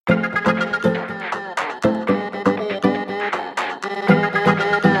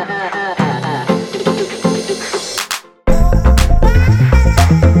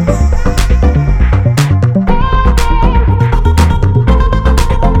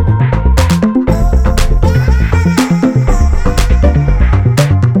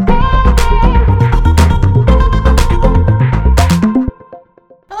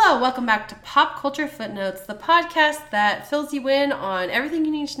back to Pop Culture Footnotes, the podcast that fills you in on everything you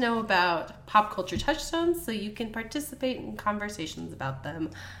need to know about pop culture touchstones so you can participate in conversations about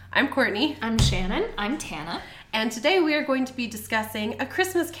them. I'm Courtney. I'm Shannon. I'm Tana. And today we are going to be discussing A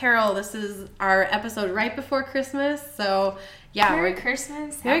Christmas Carol. This is our episode right before Christmas, so yeah. Merry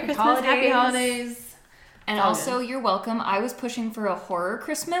Christmas. Merry Christmas, holidays. Happy Holidays. And also, you're welcome. I was pushing for a horror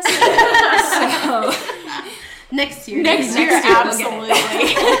Christmas, so... Next year, absolutely.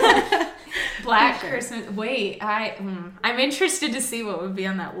 Black Christmas. Wait, I'm interested to see what would be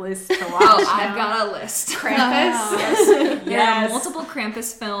on that list to watch. I've got a list. Krampus. Yes. There are multiple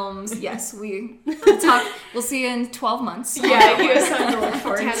Krampus films. Yes, we'll see you in 12 months. Yeah, you have something to look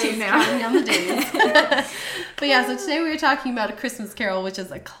forward to now. Counting on the days. But yeah, so today we are talking about A Christmas Carol, which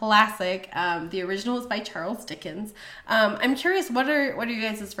is a classic. The original is by Charles Dickens. I'm curious, what are you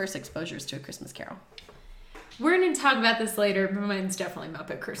guys' first exposures to A Christmas Carol? We're going to talk about this later, but mine's definitely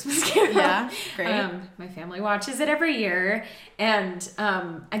Muppet Christmas Carol. Yeah, great. My family watches it every year. And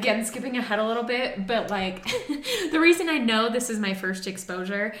again, skipping ahead a little bit, but like the reason I know this is my first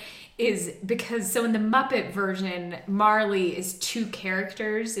exposure is because, so in the Muppet version, Marley is two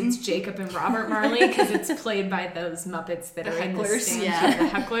characters. It's Jacob and Robert Marley because it's played by those Muppets that are in the stand, the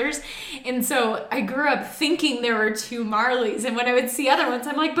hecklers. And so I grew up thinking there were two Marleys, and when I would see other ones,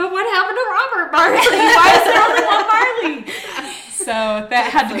 I'm like, but what happened to Robert Marley? Why is there only one Marley? So that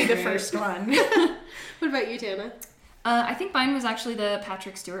had to be the first one. What about you, Tana? I think mine was actually the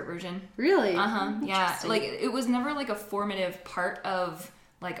Patrick Stewart version. Really? Yeah. Like, it was never like a formative part of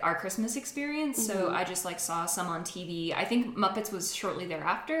like our Christmas experience, so I just like saw some on TV. I think Muppets was shortly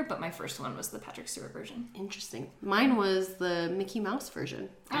thereafter, but my first one was the Patrick Stewart version. Interesting. Mine was the Mickey Mouse version,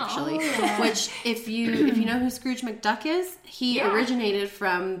 actually. Yeah. Which, if you know who Scrooge McDuck is, he originated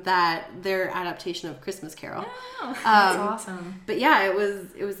from their adaptation of Christmas Carol. Oh, that's awesome. But yeah, it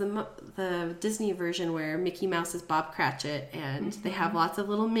was the Disney version where Mickey Mouse is Bob Cratchit, and they have lots of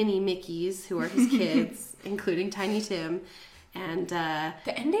little mini Mickeys who are his kids, including Tiny Tim. And the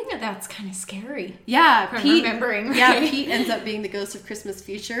ending of that's kind of scary. Yeah, Pete ends up being the ghost of Christmas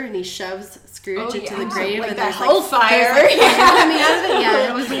Future, and he shoves Scrooge into the grave, and there's hellfire coming out of it. Yeah,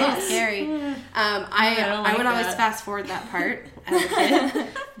 it was a little scary. I would always fast forward that part as a kid,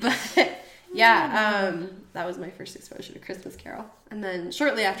 but yeah, that was my first exposure to Christmas Carol, and then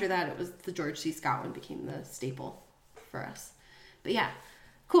shortly after that, it was the George C. Scott one became the staple for us. But yeah.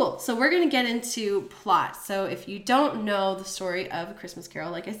 Cool. So we're going to get into plot. So if you don't know the story of A Christmas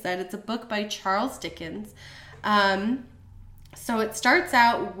Carol, like I said, it's a book by Charles Dickens. So it starts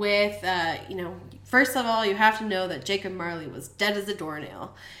out with, first of all, you have to know that Jacob Marley was dead as a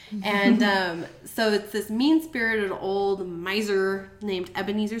doornail. And so it's this mean-spirited old miser named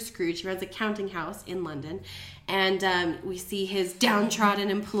Ebenezer Scrooge. He runs a counting house in London. And we see his downtrodden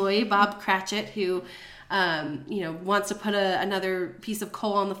employee, Bob Cratchit, who... wants to put another piece of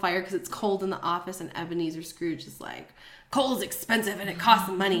coal on the fire because it's cold in the office, and Ebenezer Scrooge is like, coal's expensive and it costs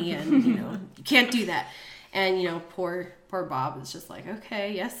money, and you can't do that. And poor Bob is just like,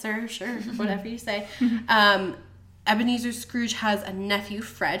 okay, yes sir, sure, whatever you say. Ebenezer Scrooge has a nephew,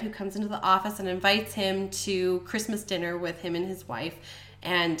 Fred, who comes into the office and invites him to Christmas dinner with him and his wife,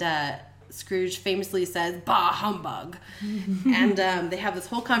 and Scrooge famously says, bah, humbug. And they have this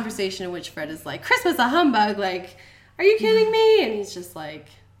whole conversation in which Fred is like, Christmas a humbug? Like, are you kidding me? And he's just like,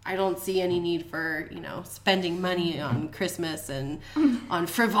 I don't see any need for, spending money on Christmas and on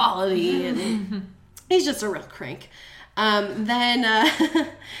frivolity. And he's just a real crank. Then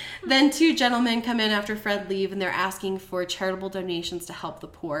two gentlemen come in after Fred leave, and they're asking for charitable donations to help the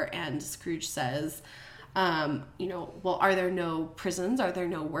poor. And Scrooge says, well, are there no prisons? Are there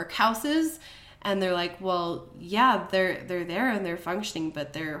no workhouses? And they're like, well, yeah, they're there and they're functioning,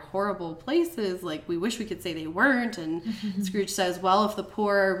 but they're horrible places. Like, we wish we could say they weren't. And Scrooge says, well, if the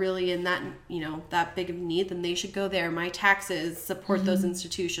poor are really in that, that big of need, then they should go there. My taxes support those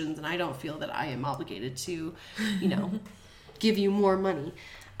institutions, and I don't feel that I am obligated to, give you more money.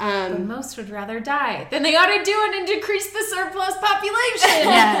 But most would rather die than they ought to do it and decrease the surplus population.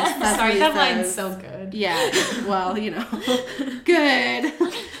 Yes, sorry, that line's so good. Yeah, well, good.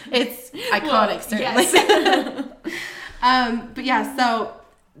 It's iconic, certainly. Yes. But yeah, so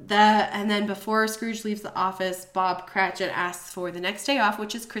and then before Scrooge leaves the office, Bob Cratchit asks for the next day off,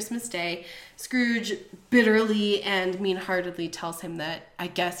 which is Christmas Day. Scrooge bitterly and mean-heartedly tells him that, I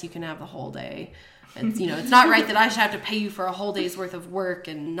guess you can have the whole day. It's, it's not right that I should have to pay you for a whole day's worth of work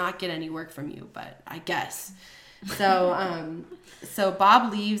and not get any work from you, but I guess. So, so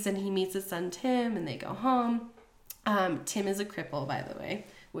Bob leaves and he meets his son Tim, and they go home. Tim is a cripple, by the way,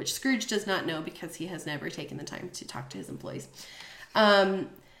 which Scrooge does not know because he has never taken the time to talk to his employees.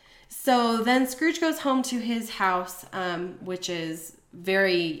 So then Scrooge goes home to his house, which is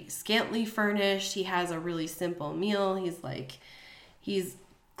very scantily furnished. He has a really simple meal. He's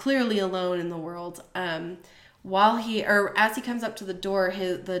clearly alone in the world. As he comes up to the door,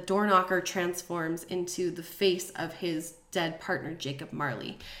 the door knocker transforms into the face of his dead partner, Jacob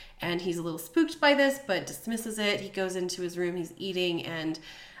Marley. And he's a little spooked by this, but dismisses it. He goes into his room, he's eating, and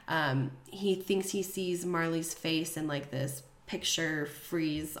he thinks he sees Marley's face in like this picture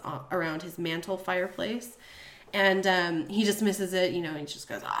frieze around his mantle fireplace. And he dismisses it, he just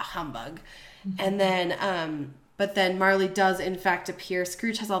goes, humbug. Mm-hmm. And then, but then Marley does in fact appear.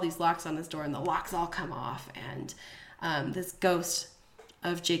 Scrooge has all these locks on his door, and the locks all come off. And this ghost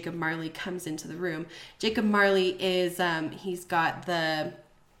of Jacob Marley comes into the room. Jacob Marley is, he's got the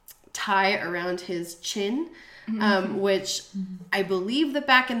tie around his chin, which I believe that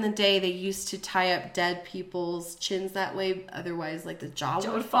back in the day they used to tie up dead people's chins that way, otherwise like the jaw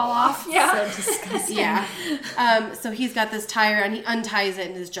would fall off. Yeah. So disgusting. Yeah. So he's got this tie around, he unties it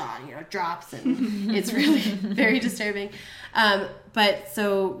and his jaw, drops, and it's really very disturbing. But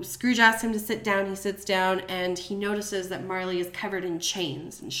so Scrooge asks him to sit down. He sits down and he notices that Marley is covered in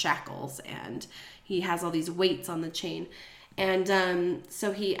chains and shackles, and he has all these weights on the chain. And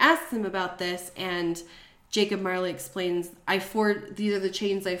so he asks him about this, and Jacob Marley explains, these are the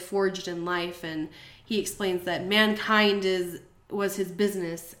chains I forged in life. And he explains that mankind was his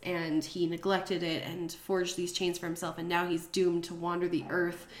business, and he neglected it and forged these chains for himself. And now he's doomed to wander the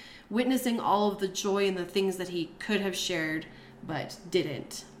earth, witnessing all of the joy and the things that he could have shared, but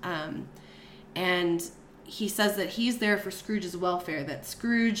didn't. And he says that he's there for Scrooge's welfare, that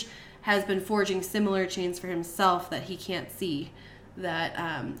Scrooge has been forging similar chains for himself that he can't see.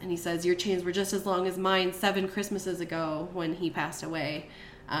 And he says, your chains were just as long as mine 7 Christmases ago when he passed away,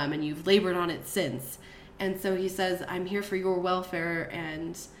 and you've labored on it since. And so he says, I'm here for your welfare,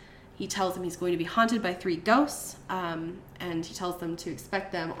 and he tells him he's going to be haunted by 3 ghosts, and he tells them to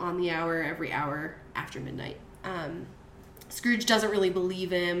expect them on the hour, every hour after midnight. Scrooge doesn't really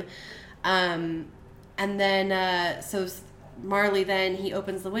believe him, and then so Marley then, he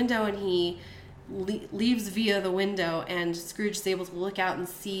opens the window and he leaves via the window, and Scrooge is able to look out and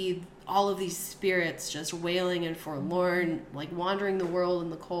see all of these spirits just wailing and forlorn, like wandering the world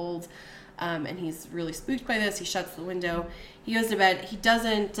in the cold. And he's really spooked by this. He shuts the window. He goes to bed. He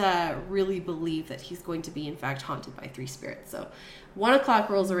doesn't really believe that he's going to be, in fact, haunted by 3 spirits. So 1 o'clock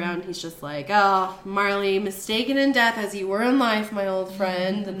rolls around. He's just like, oh, Marley, mistaken in death as you were in life, my old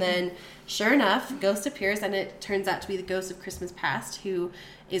friend. And then, sure enough, ghost appears, and it turns out to be the ghost of Christmas Past, who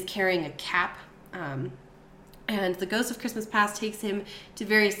is carrying a cap. And the ghost of Christmas Past takes him to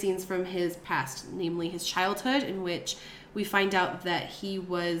various scenes from his past, namely his childhood, in which we find out that he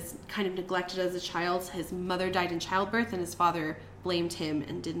was kind of neglected as a child. His mother died in childbirth, and his father blamed him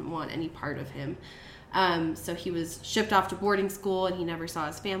and didn't want any part of him. So he was shipped off to boarding school, and he never saw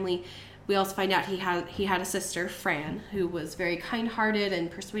his family. We also find out he had a sister, Fran, who was very kind-hearted and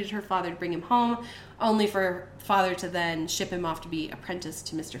persuaded her father to bring him home, only for her father to then ship him off to be apprenticed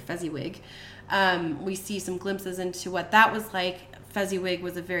to Mr. Fezziwig. We see some glimpses into what that was like. Fezziwig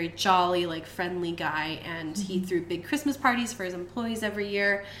was a very jolly, friendly guy, and he threw big Christmas parties for his employees every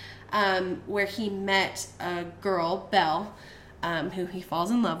year, where he met a girl, Belle, who he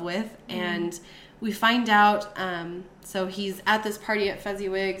falls in love with, and we find out, so he's at this party at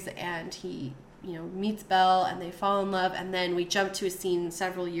Fezziwig's, and he, meets Belle, and they fall in love, and then we jump to a scene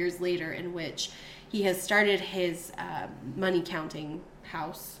several years later in which he has started his money counting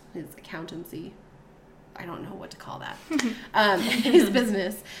house, his accountancy. I don't know what to call that. His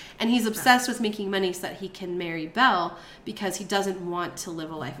business. And he's obsessed with making money so that he can marry Belle, because he doesn't want to live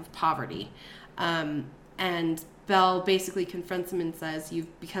a life of poverty. And Belle basically confronts him and says,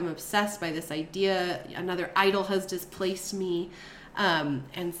 you've become obsessed by this idea. Another idol has displaced me.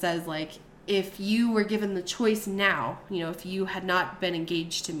 And says, if you were given the choice now, if you had not been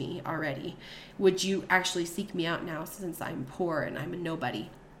engaged to me already, would you actually seek me out now, since I'm poor and I'm a nobody?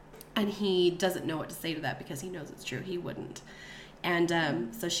 And he doesn't know what to say to that, because he knows it's true. He wouldn't.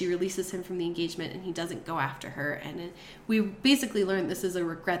 And so she releases him from the engagement, and he doesn't go after her. And we basically learn this is a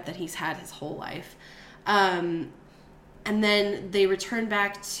regret that he's had his whole life. And then they return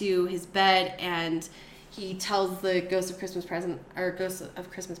back to his bed, and he tells the ghost of Christmas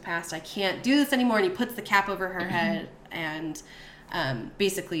Past, I can't do this anymore. And he puts the cap over her head and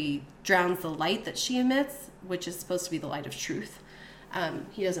basically drowns the light that she emits, which is supposed to be the light of truth.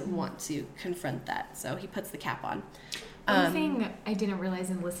 He doesn't want to confront that, so he puts the cap on. One thing I didn't realize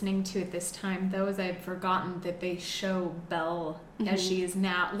in listening to it this time, though, is I had forgotten that they show Belle as she is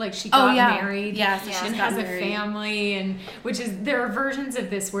now. Like, she got married and has a family, and there are versions of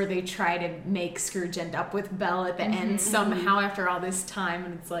this where they try to make Scrooge end up with Belle at the end somehow after all this time,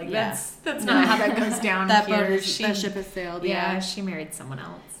 and it's like, that's not how that goes down that here. That ship has sailed. Yeah, she married someone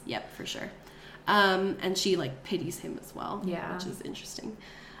else. Yep, for sure. And she, like, pities him as well, which is interesting.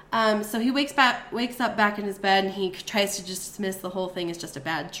 So he wakes up back in his bed, and he tries to dismiss the whole thing as just a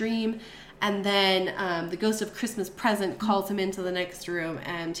bad dream. And then the ghost of Christmas Present calls him into the next room,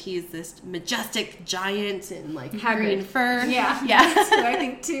 and he's this majestic giant in like green fur. Yeah, that's who I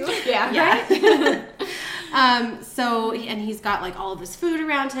think too. Yeah. And he's got like all of this food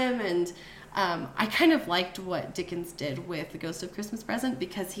around him, and I kind of liked what Dickens did with the ghost of Christmas Present,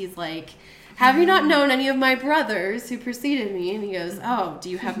 because he's like, have you not known any of my brothers who preceded me? And he goes, oh, do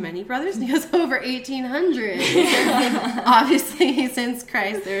you have many brothers? And he goes, over 1,800. Obviously, since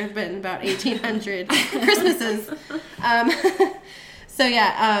Christ, there have been about 1,800 Christmases.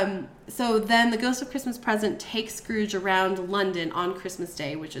 So then the ghost of Christmas Present takes Scrooge around London on Christmas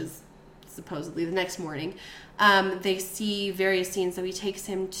Day, which is supposedly the next morning. They see various scenes. So he takes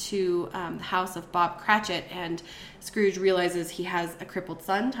him to the house of Bob Cratchit, and Scrooge realizes he has a crippled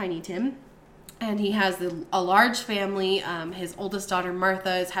son, Tiny Tim. And he has a large family. His oldest daughter,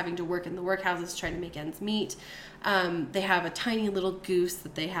 Martha, is having to work in the workhouses trying to make ends meet. They have a tiny little goose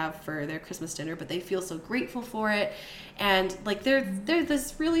that they have for their Christmas dinner, but they feel so grateful for it. And like they're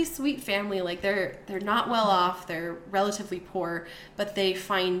this really sweet family. Like they're not well off. They're relatively poor, but they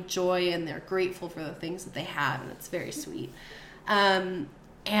find joy and they're grateful for the things that they have, and it's very sweet. And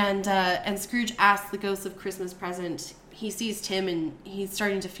Scrooge asks the ghost of Christmas Present. He sees Tim, and he's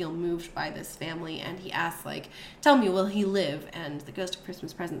starting to feel moved by this family, and he asks, like, tell me, will he live? And the ghost of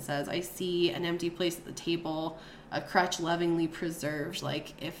Christmas Present says, I see an empty place at the table, a crutch lovingly preserved,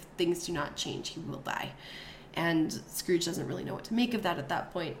 like, if things do not change, he will die. And Scrooge doesn't really know what to make of that at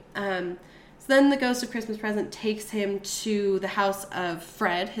that point. So then the ghost of Christmas Present takes him to the house of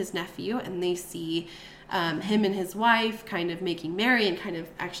Fred, his nephew, and they see him and his wife kind of making merry and kind of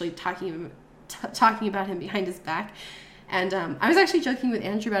actually talking about him behind his back. And I was actually joking with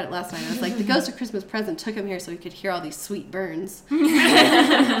Andrew about it last night. I was like, the ghost of Christmas Present took him here so he could hear all these sweet burns. They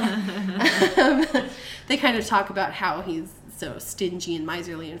kind of talk about how he's so stingy and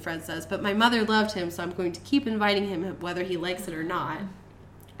miserly, and Fred says, but my mother loved him, so I'm going to keep inviting him whether he likes it or not.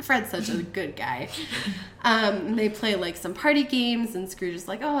 Fred's such a good guy. They play like some party games, and Scrooge is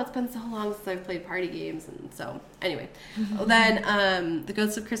like, oh, it's been so long since I've played party games. And so anyway, then the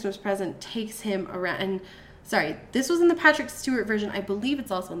ghost of Christmas Present takes him around, and sorry, this was in the Patrick Stewart version. I believe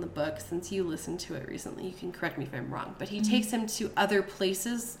it's also in the book. Since you listened to it recently, you can correct me if I'm wrong. But he takes him to other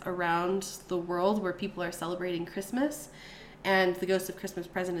places around the world where people are celebrating Christmas, and the ghost of Christmas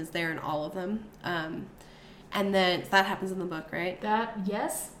Present is there in all of them. And then, so that happens in the book, right?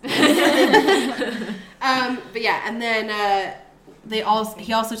 Yes. But yeah, and then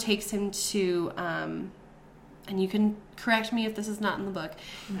he also takes him to, and you can correct me if this is not in the book,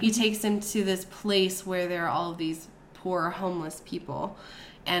 he takes him to this place where there are all of these poor, homeless people.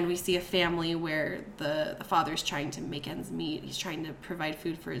 And we see a family where the father's trying to make ends meet. He's trying to provide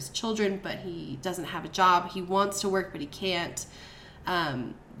food for his children, but he doesn't have a job. He wants to work, but he can't.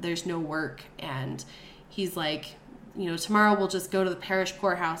 There's no work, and he's like, tomorrow we'll just go to the parish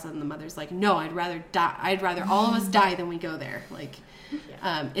poorhouse. And the mother's like, no, I'd rather die. I'd rather all of us die than we go there. Like,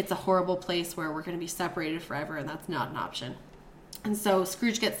 it's a horrible place where we're going to be separated forever, and that's not an option. And so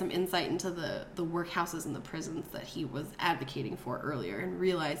Scrooge gets some insight into the workhouses and the prisons that he was advocating for earlier, and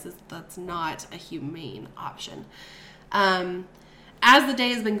realizes that's not a humane option. As the day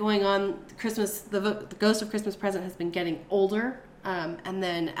has been going on, the ghost of Christmas Present has been getting older. And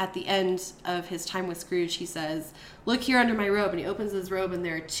then at the end of his time with Scrooge, he says, look here under my robe. And he opens his robe, and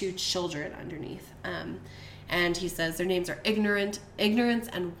there are 2 children underneath. And he says their names are Ignorance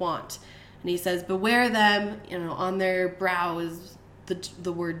and Want. And he says, beware them, on their brow is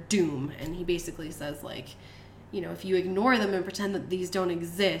the word doom. And he basically says, like, if you ignore them and pretend that these don't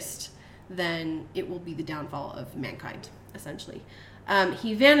exist, then it will be the downfall of mankind, essentially.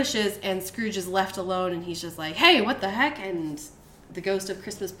 He vanishes, and Scrooge is left alone, and he's just like, hey, what the heck? And the ghost of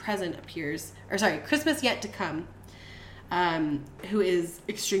Christmas Present appears, Christmas Yet to Come, who is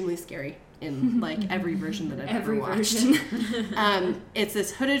extremely scary in like every version that I've ever watched. It's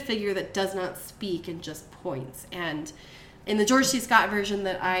this hooded figure that does not speak and just points. And in the George C. Scott version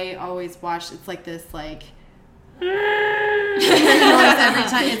that I always watch, it's like this like noise every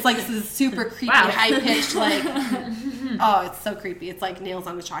time. It's like this super creepy, high pitched like oh, it's so creepy. It's like nails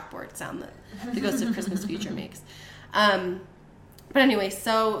on a chalkboard sound that the Ghost of Christmas Future makes. But anyway,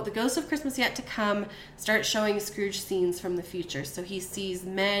 so the Ghost of Christmas Yet to Come starts showing Scrooge scenes from the future. So he sees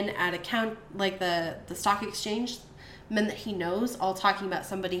men at the stock exchange, men that he knows, all talking about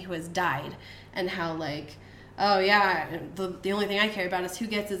somebody who has died, and how like, oh yeah, the only thing I care about is who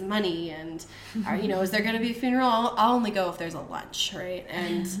gets his money, and is there going to be a funeral? I'll only go if there's a lunch, right?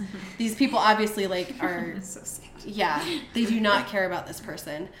 And these people obviously like are so sad. Yeah, they do not care about this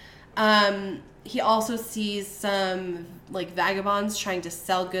person. He also sees some like vagabonds trying to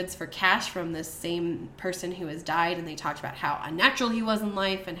sell goods for cash from this same person who has died, and they talked about how unnatural he was in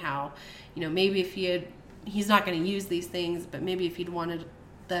life, and how maybe if he's not going to use these things, but maybe if he'd wanted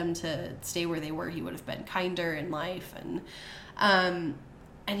them to stay where they were, he would have been kinder in life. And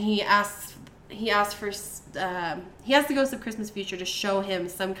he asked the Ghost of Christmas Future to show him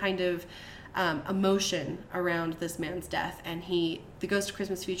some kind of emotion around this man's death, and the Ghost of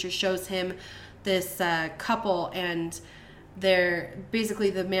Christmas Future shows him this couple, and they're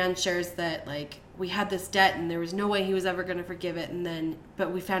basically, the man shares that like, we had this debt and there was no way he was ever going to forgive it,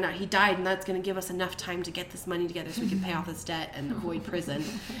 but we found out he died, and that's going to give us enough time to get this money together so we can pay off this debt and avoid prison.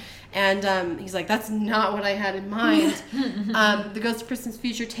 And he's like, that's not what I had in mind. The Ghost of Christmas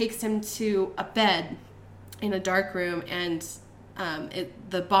Future takes him to a bed in a dark room, and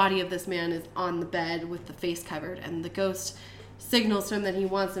the body of this man is on the bed with the face covered, and the ghost signals to him that he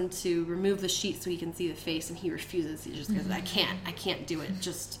wants him to remove the sheet so he can see the face, and he refuses. He just goes, I can't do it,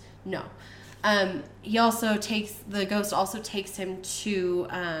 just no. The ghost also takes him to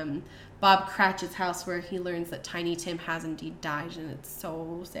Bob Cratchit's house, where he learns that Tiny Tim has indeed died, and it's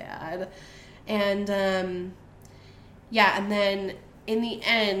so sad. And and then in the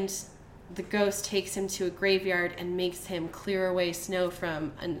end, the ghost takes him to a graveyard and makes him clear away snow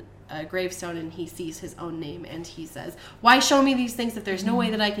from a gravestone, and he sees his own name, and he says, why show me these things if there's no way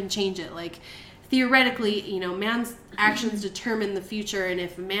that I can change it? Like, theoretically, man's actions determine the future, and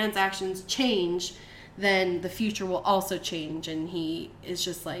if man's actions change, then the future will also change. And he is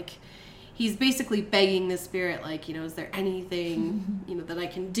just like, he's basically begging the spirit, like, is there anything, that I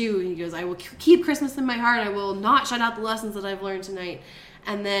can do? And he goes, I will keep Christmas in my heart. I will not shut out the lessons that I've learned tonight.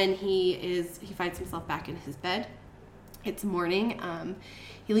 And then he finds himself back in his bed. It's morning.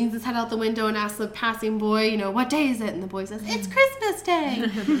 He leans his head out the window and asks the passing boy, what day is it? And the boy says, it's Christmas Day.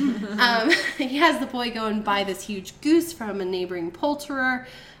 He has the boy go and buy this huge goose from a neighboring poulterer,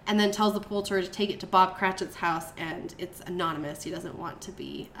 and then tells the poulterer to take it to Bob Cratchit's house, and it's anonymous. He doesn't want to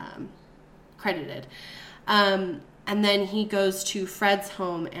be credited. And then he goes to Fred's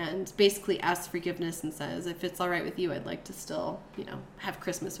home and basically asks forgiveness and says, if it's all right with you, I'd like to still, have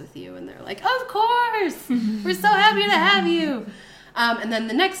Christmas with you. And they're like, of course! We're so happy to have you! And then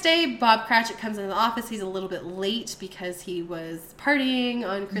the next day, Bob Cratchit comes into the office. He's a little bit late because he was partying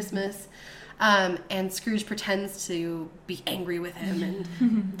on Christmas. And Scrooge pretends to be angry with him. And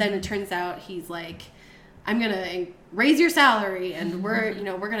then it turns out he's like, I'm going to raise your salary, and we're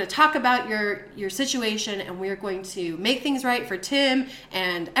going to talk about your situation, and we're going to make things right for Tim,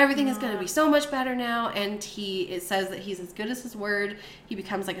 and everything is going to be so much better now. And it says that he's as good as his word. He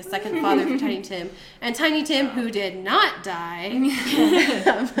becomes like a second father for Tiny Tim. And Tiny Tim, who did not die.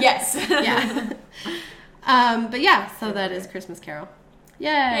 Yes. Yeah. But yeah, so that is Christmas Carol.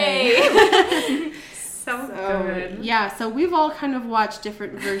 Yay! So good. Yeah, so we've all kind of watched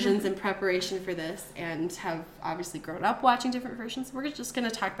different versions in preparation for this, and have obviously grown up watching different versions. We're just going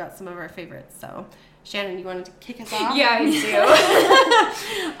to talk about some of our favorites. So, Shannon, you wanted to kick us off? Yeah, I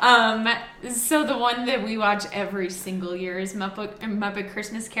do. So the one that we watch every single year is Muppet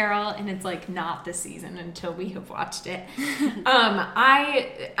Christmas Carol, and it's like not the season until we have watched it.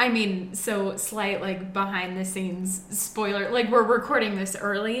 I mean, so slight like behind the scenes spoiler, like we're recording this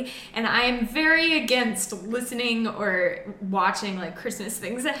early, and I am very against listening or watching like Christmas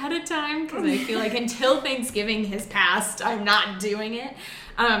things ahead of time, because I feel like until Thanksgiving has passed, I'm not doing it.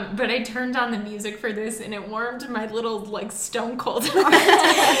 But I turned on the music for this, and it warmed my little like stone cold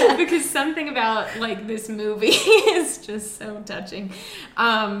heart because something about like this movie is just so touching.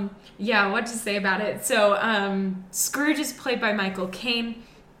 What to say about it? So Scrooge is played by Michael Caine.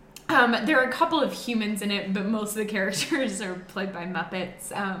 There are a couple of humans in it, but most of the characters are played by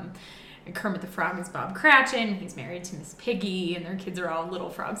Muppets. Kermit the Frog is Bob Cratchit, and he's married to Miss Piggy, and their kids are all little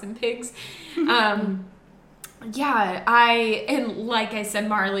frogs and pigs. And like I said,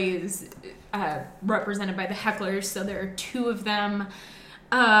 Marley is represented by the hecklers, so there are two of them.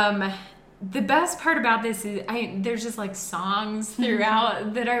 The best part about this is there's just like songs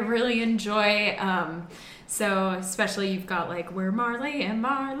throughout that I really enjoy. So especially you've got like We're Marley and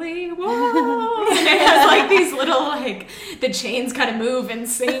Marley, whoa! And it has like these little like the chains kind of move and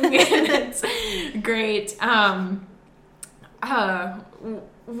sing, and it's great.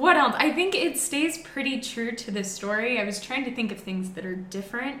 what else? I think it stays pretty true to the story. I was trying to think of things that are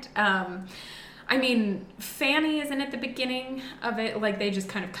different. I mean, Fanny isn't at the beginning of it. Like, they just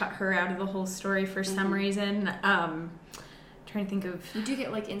kind of cut her out of the whole story for some reason. Trying to think of... You do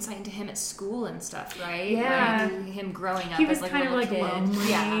get, like, insight into him at school and stuff, right? Yeah. Like, him growing up he was as, like, kind a of, like, kid.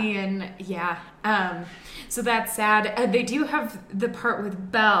 lonely, and, so that's sad. They do have the part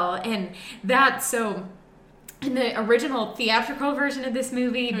with Belle, and that's so... In the original theatrical version of this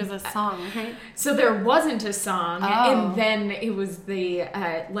movie... There was a song, right? So there wasn't a song, Oh. and then it was the,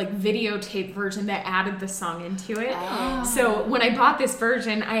 videotape version that added the song into it. Oh. So when I bought this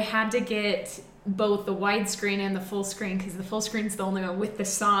version, I had to get both the widescreen and the full screen, because the full screen's the only one with the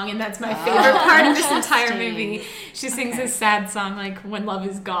song, and that's my favorite part of this entire movie. She sings a sad song, like, When Love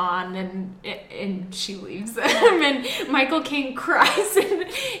Is Gone, and she leaves them, and Michael Caine cries, and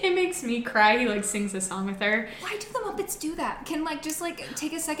it makes me cry. He, like, sings a song with her. Why do the Muppets do that? Can, like, just, like,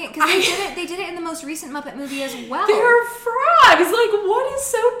 take a second? Because they did it in the most recent Muppet movie as well. They're frogs! Like, what is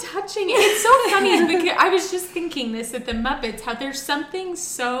so touching? It's so funny, because I was just thinking this at the Muppets, how there's something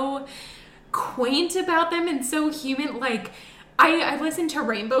so quaint about them and so human. Like, I listen to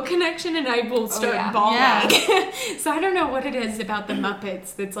Rainbow Connection and I will start bawling. Yeah. So I don't know what it is about the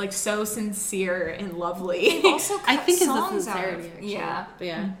Muppets that's, like, so sincere and lovely. Also, I think it's the songs sincerity. out. Actually. Yeah.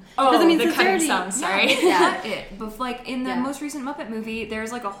 Yeah. Oh, I mean, the cutting sincerity. song, sorry. Yeah, it. But, like, in the most recent Muppet movie,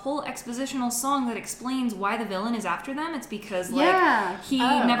 there's, like, a whole expositional song that explains why the villain is after them. It's because, like, he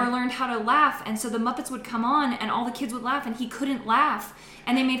never learned how to laugh, and so the Muppets would come on, and all the kids would laugh, and he couldn't laugh,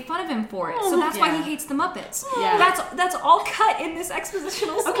 and they made fun of him for it. So that's why he hates the Muppets. Yeah. That's all cut in this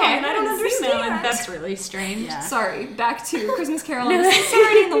expositional song. Okay, and I don't understand. That's really strange. Yeah. Sorry, back to Christmas Carol and the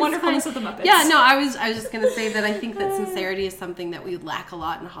sincerity and the wonderfulness of the Muppets. Yeah, no, I was just gonna say that I think that sincerity is something that we lack a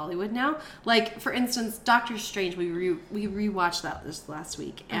lot in Hollywood now. Like, for instance, Doctor Strange, we rewatched that this last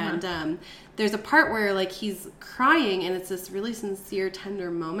week, and there's a part where, like, he's crying, and it's this really sincere,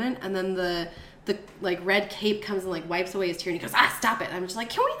 tender moment, and then the like red cape comes and, like, wipes away his tear, and he goes, stop it. I'm just like,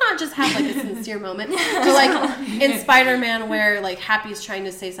 can we not just have, like, a sincere moment? Or, like, in Spider-Man, where, like, Happy's trying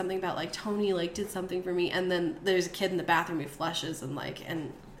to say something about, like, Tony, like, did something for me, and then there's a kid in the bathroom who flushes, and, like,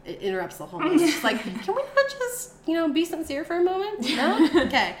 and it interrupts the whole moment. It's just like, can we not just, be sincere for a moment? No?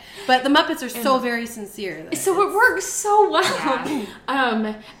 Okay. But the Muppets are so very sincere. So it works so well.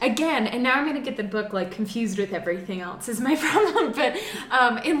 Yeah. Again, and now I'm going to get the book, like, confused with everything else is my problem. But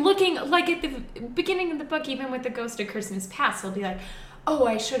in looking, like, at the beginning of the book, even with the Ghost of Christmas Past, he'll be like, oh,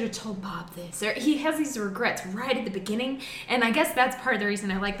 I should have told Bob this. Or he has these regrets right at the beginning. And I guess that's part of the reason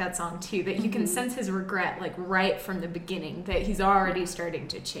I like that song, too, that you can sense his regret, like, right from the beginning, that he's already starting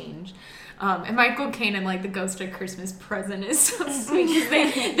to change. And Michael Caine and, like, the Ghost of Christmas Present is so sweet,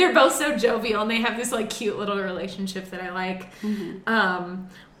 because they're both so jovial, and they have this, like, cute little relationship that I like.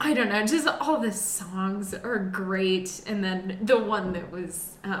 I don't know, just all the songs are great. And then the one that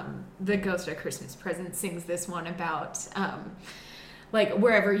was the Ghost of Christmas Present sings this one about... like,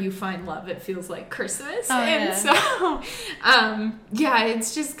 wherever you find love, it feels like Christmas. Oh, and so,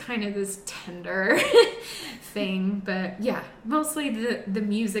 it's just kind of this tender thing. But, yeah, mostly the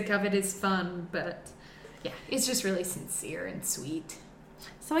music of it is fun. But, yeah, it's just really sincere and sweet.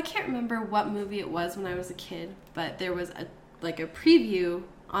 So I can't remember what movie it was when I was a kid, but there was a preview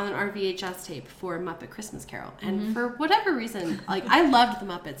on our VHS tape for Muppet Christmas Carol. And for whatever reason, like, I loved the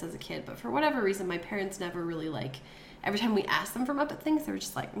Muppets as a kid, but for whatever reason, my parents never really, like... Every time we asked them for Muppet things, they were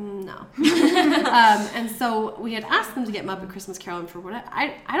just like, no. And so we had asked them to get Muppet Christmas Carol, and for what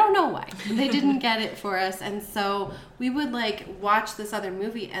I don't know why. They didn't get it for us. And so we would, like, watch this other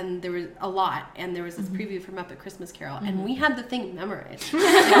movie, and there was a lot, and there was this preview for Muppet Christmas Carol, and we had the thing memorized.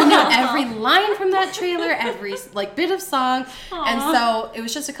 Like, we knew every line from that trailer, every, like, bit of song. Aww. And so it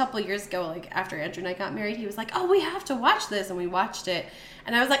was just a couple of years ago, like, after Andrew and I got married, he was like, oh, we have to watch this, and we watched it.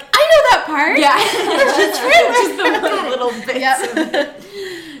 And I was like, I know that part. Yeah. Just the little bits. Yep.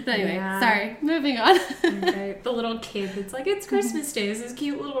 But anyway, sorry. Moving on. Okay. The little kid that's like, it's Christmas Day. This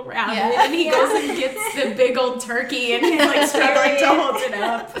cute little rabbit. Yeah. And he goes and gets the big old turkey, and he's, like, struggling to hold it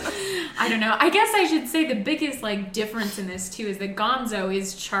up. I don't know. I guess I should say the biggest, like, difference in this, too, is that Gonzo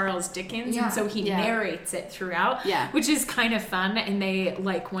is Charles Dickens. And so he narrates it throughout. Yeah. Which is kind of fun. And they,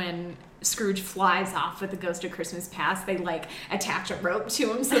 like, when... Scrooge flies off with the Ghost of Christmas Past, they, like, attach a rope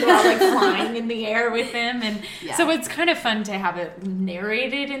to him so they're all, like, flying in the air with him, and so it's kind of fun to have it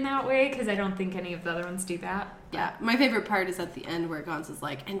narrated in that way, because I don't think any of the other ones do that. Yeah, my favorite part is at the end where Gonzo's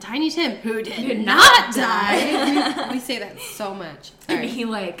like, and Tiny Tim, who did not die. We say that so much. Sorry. And he,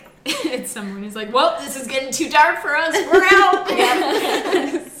 like, it's someone who's like, well, this is getting too dark for us, we're out.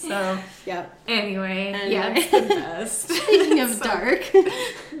 So, anyway, yeah, it's the best. Speaking of dark.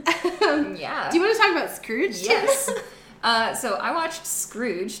 Yeah. Do you want to talk about Scrooge? Yes. So I watched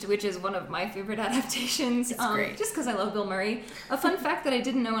Scrooged, which is one of my favorite adaptations. It's great. Just because I love Bill Murray. A fun fact that I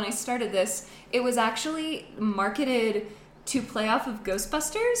didn't know when I started this, it was actually marketed to play off of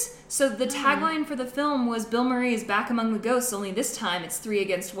Ghostbusters. So the tagline for the film was Bill Murray is back among the ghosts, only this time it's 3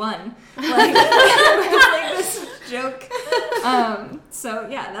 against 1. Like, it was like this joke. So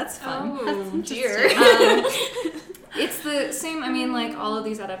yeah, that's fun. Oh, dear. It's the same, I mean, like, all of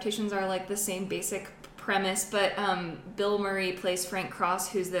these adaptations are like the same basic premise, but Bill Murray plays Frank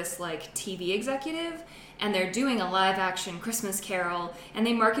Cross, who's this like TV executive, and they're doing a live action Christmas Carol, and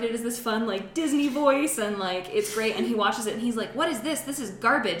they market it as this fun like Disney voice, and like it's great, and he watches it and he's like, what is this? This is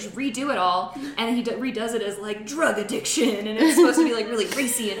garbage, redo it all. And he redoes it as like drug addiction, and it's supposed to be like really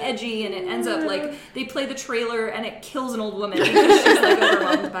racy and edgy, and it ends up like they play the trailer and it kills an old woman because she's like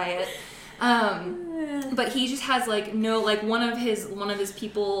overwhelmed by it. But he just has like no, like one of his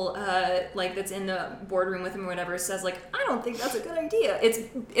people like that's in the boardroom with him or whatever says like, I don't think that's a good idea. It's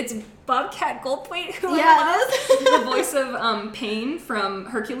Bobcat Goldthwait who the voice of Pain from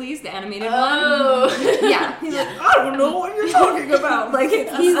Hercules, the animated one. Yeah, he's like, I don't know what you're talking about. Like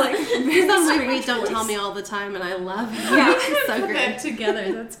he's on my Wait Don't Tell Me all the time, and I love him. Yeah, it's so good. That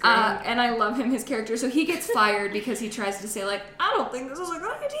together, that's great. And I love him, his character. So he gets fired because he tries to say like, I don't think this is a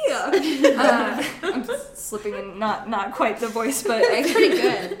good idea. I'm slipping in not quite the voice, but it's pretty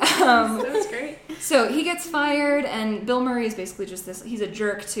good. That was great. So he gets fired, and Bill Murray is basically just this. He's a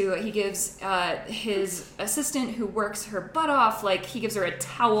jerk too. He gives his assistant who works her butt off, like he gives her a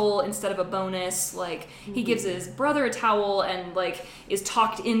towel instead of a bonus. Like he gives his brother a towel, and like is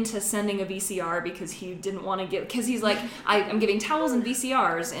talked into sending a VCR because he didn't want to give. Because he's like, I'm giving towels and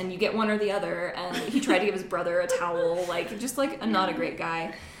VCRs, and you get one or the other. And he tried to give his brother a towel, like just like not a great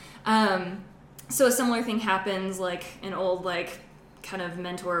guy. So a similar thing happens, like an old, like, kind of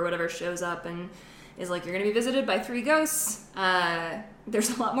mentor or whatever shows up and is like, you're going to be visited by 3 ghosts. There's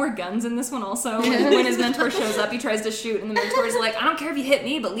a lot more guns in this one also. When his mentor shows up, he tries to shoot, and the mentor's like, I don't care if you hit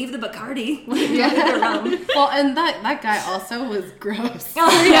me, but leave the Bacardi. Like, well, and that guy also was gross.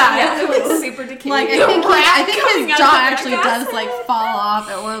 Oh, yeah. It was super decayed. Like, I think his jaw actually does, like, fall off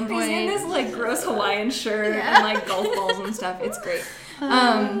at one point. He's in this, like, gross Hawaiian shirt and, like, golf balls and stuff. It's great.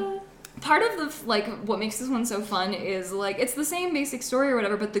 Part of the, like, what makes this one so fun is, like, it's the same basic story or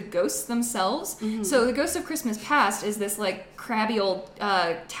whatever, but the ghosts themselves. Mm-hmm. So the Ghost of Christmas Past is this, like, crabby old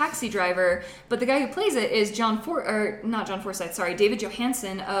taxi driver, but the guy who plays it is David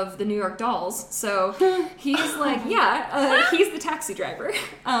Johansen of the New York Dolls. So he's like, he's the taxi driver.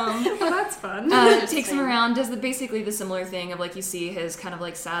 Well, that's fun. Takes him around, does basically the similar thing of, like, you see his kind of,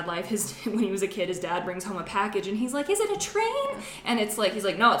 like, sad life. When he was a kid, his dad brings home a package, and he's like, is it a train? And it's like, he's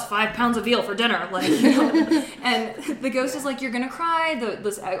like, no, it's 5 pounds of veal for dinner, like, you know. And the ghost is like, you're gonna cry.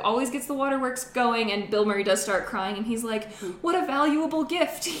 This always gets the waterworks going, and Bill Murray does start crying, and he's like, what a valuable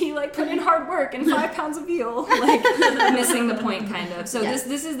gift. He like put in hard work and 5 pounds of veal, like missing the point kind of. So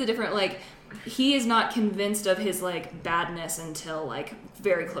this is the different, like, he is not convinced of his like badness until like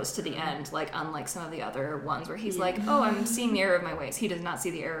very close to the end, like unlike some of the other ones where he's like, oh, I'm seeing the error of my ways. He does not see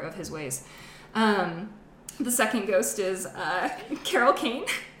the error of his ways. The second ghost is Carol Kane.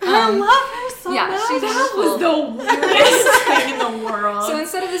 I love her so much. She's that was the weirdest thing in the world. So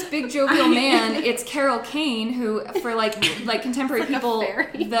instead of this big jovial man, it's Carol Kane, who for like contemporary people,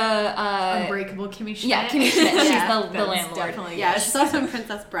 the Unbreakable Kimmy Schmidt. Yeah, Kimmy Schmidt. She's the landlord. Definitely. Yeah, she's also in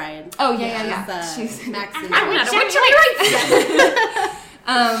Princess Bride. Oh yeah. She's Max's.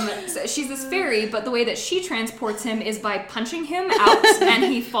 So she's this fairy, but the way that she transports him is by punching him out, and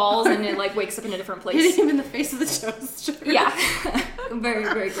he falls and it like wakes up in a different place. Hitting him in the face of the toaster. Yeah, very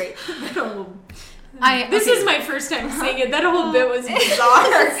very great. This is my first time seeing it. That whole bit was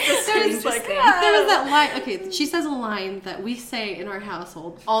bizarre. There was that line. Okay, she says a line that we say in our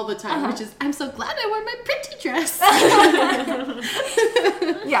household all the time, which is, "I'm so glad I wore my pretty dress."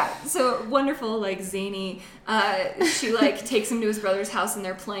 Yeah, so wonderful, like zany. She like takes him to his brother's house, and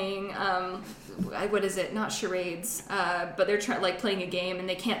they're playing. What is it? Not charades, but they're like playing a game, and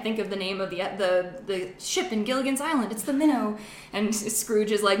they can't think of the name of the ship in Gilligan's Island. It's the Minnow, and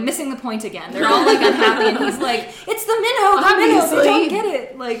Scrooge is like missing the point again. They're all like unhappy, and he's like, "It's the Minnow, the Minnow." They don't get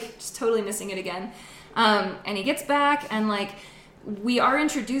it, like just totally missing it again. And he gets back, and like we are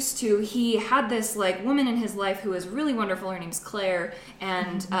introduced to, he had this like woman in his life who is really wonderful. Her name's Claire,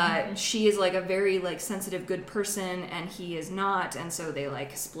 and she is like a very like sensitive, good person, and he is not, and so they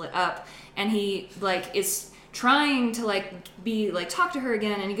like split up, and he like is trying to like talk to her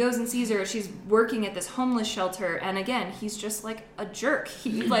again, and he goes and sees her. She's working at this homeless shelter, and again, he's just like a jerk.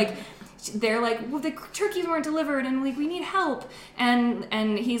 He like they're like, well, the turkeys weren't delivered, and like we need help,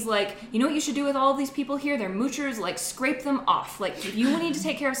 and he's like, you know what you should do with all of these people here? They're moochers. Like, scrape them off. Like, if you need to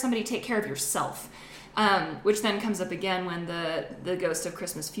take care of somebody, take care of yourself. Which then comes up again when the ghost of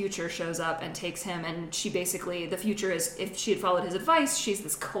Christmas Future shows up and takes him, and she basically, the future is, if she had followed his advice, she's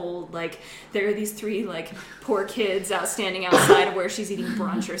this cold, like, there are these 3 like poor kids standing outside of where she's eating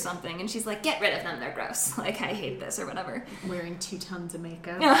brunch or something, and she's like, get rid of them, they're gross, like, I hate this or whatever. Wearing 2 tons of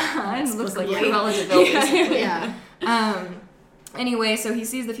makeup. It looks like Cruella de Vil, basically. Yeah. Anyway, so he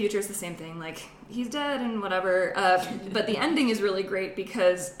sees the future, it's the same thing, like, he's dead and whatever, but the ending is really great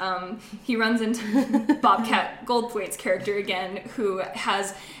because he runs into Bobcat Goldthwait's character again, who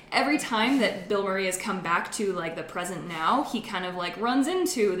has, every time that Bill Murray has come back to, like, the present now, he kind of, like, runs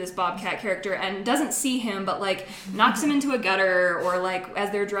into this Bobcat character and doesn't see him, but, like, knocks him into a gutter, or, like,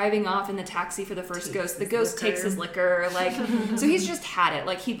 as they're driving off in the taxi for the first ghost, the ghost takes his liquor, like, so he's just had it,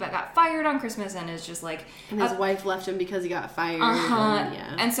 like, he got fired on Christmas and is just, like... And his wife left him because he got fired.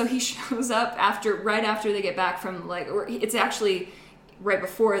 And so he shows up right after they get back from, like, or it's actually right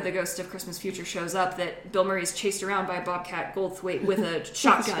before the ghost of Christmas Future shows up that Bill Murray's chased around by Bobcat Goldthwait with a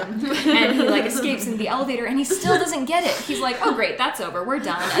shotgun, and he, like, escapes into the elevator, and he still doesn't get it. He's like, oh great, that's over, we're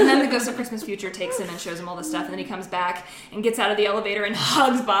done. And then the ghost of Christmas Future takes him and shows him all this stuff, and then he comes back and gets out of the elevator and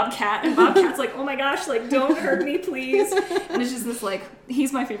hugs Bobcat, and Bobcat's like, oh my gosh, like, don't hurt me, please. And it's just this, like,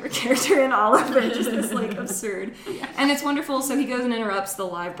 he's my favorite character in all of it, just this, like, absurd. And it's wonderful, so he goes and interrupts the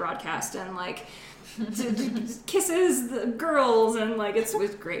live broadcast, and, like, kisses the girls, and like it's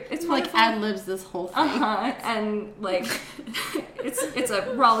great. It's like ad-libs this whole thing. And like it's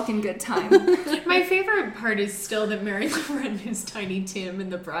a rollicking good time. My favorite part is still that Mary Lauren is Tiny Tim in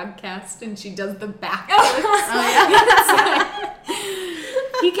the broadcast, and she does the backwards.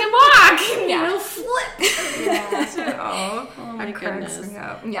 He can walk. Yeah. He'll flip. Yeah. Oh my goodness.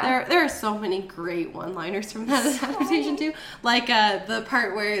 Yeah. There are so many great one-liners from that adaptation too. Like the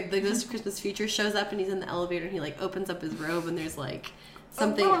part where the Ghost of Christmas Future shows up and he's in the elevator and he like opens up his robe and there's like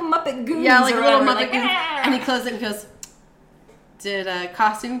something. Little Muppet Goons. Yeah, like a little Muppet like, Goons. And he closes it and goes, did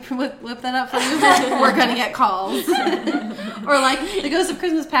costume whip that up for you? We're gonna get calls. Or like the Ghost of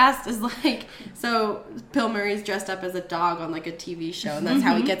Christmas Past is like, so Bill Murray's dressed up as a dog on like a TV show, and that's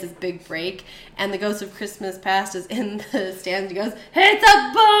how he gets his big break. And the Ghost of Christmas Past is in the stands and he goes, "It's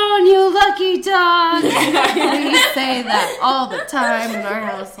a bone, you lucky dog." We say that all the time in our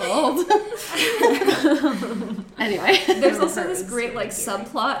household. Anyway, there's also this great like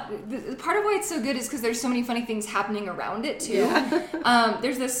subplot. Part of why it's so good is because there's so many funny things happening around it too. Yeah.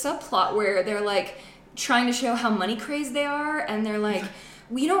 There's this subplot where they're like trying to show how money crazed they are, and they're like,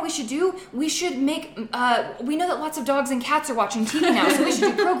 well, you know what we should do? We should make, we know that lots of dogs and cats are watching TV now, so we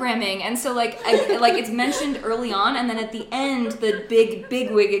should do programming. And so, like, it's mentioned early on, and then at the end, the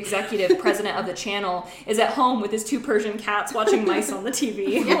bigwig executive president of the channel is at home with his 2 Persian cats watching mice on the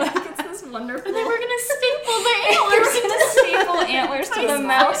TV. Yeah. Like, it's this wonderful... And then we're going to staple the antlers. We're going to staple antlers to the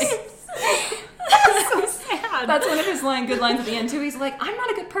mouse. So sad. That's one of his good lines at the end too. He's like, I'm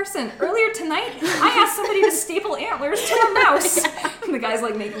not a good person. Earlier tonight, I asked somebody to staple antlers to a mouse. And the guy's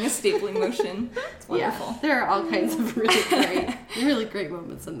like making a stapling motion. It's wonderful. Yeah, there are all kinds of really great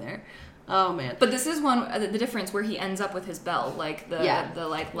moments in there. Oh man! But this is one the difference where he ends up with his Belle, like the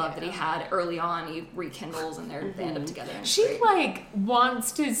like love that he had early on. He rekindles and they end up together. She great. Like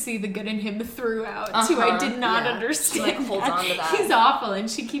wants to see the good in him throughout too. I did not understand. She like holds on to that. He's awful,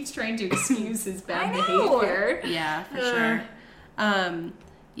 and she keeps trying to excuse his bad behavior. Yeah, for sure.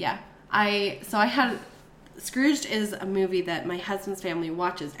 I had Scrooged is a movie that my husband's family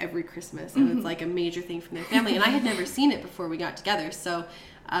watches every Christmas, and it's like a major thing from their family. And I had never seen it before we got together, so.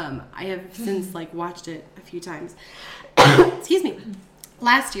 I have since like watched it a few times. Excuse me.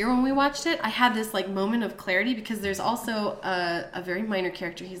 Last year when we watched it, I had this like moment of clarity because there's also a very minor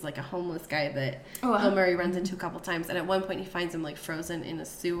character. He's like a homeless guy that Bill Murray runs into a couple times, and at one point he finds him like frozen in a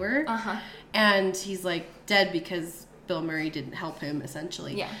sewer, and he's like dead because Bill Murray didn't help him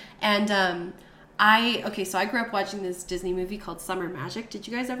essentially. Yeah. And I grew up watching this Disney movie called Summer Magic. Did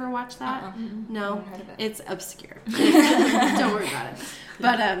you guys ever watch that? No, I haven't heard of it. It's obscure. Don't worry about it.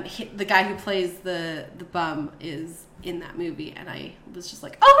 But the guy who plays the bum is in that movie, and I was just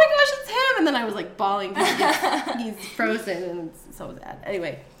like, oh my gosh, it's him! And then I was like bawling because he's frozen, and it's so sad.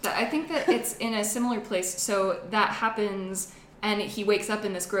 Anyway, I think that it's in a similar place. So that happens. And he wakes up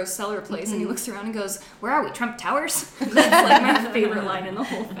in this gross cellar place, and he looks around and goes, "Where are we, Trump Towers?" That's like my favorite line in the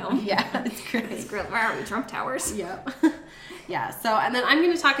whole film. Yeah, it's great. It's great. Where are we, Trump Towers? Yeah. Yeah, so, and then I'm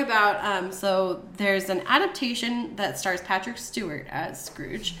going to talk about, so there's an adaptation that stars Patrick Stewart as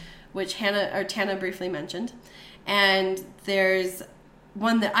Scrooge, which Tana briefly mentioned. And there's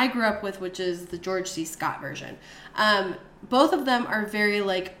one that I grew up with, which is the George C. Scott version. Both of them are very,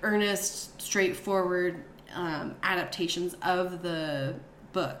 like, earnest, straightforward adaptations of the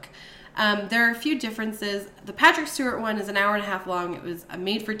book. There are a few differences. The Patrick Stewart one is an hour and a half long. It was a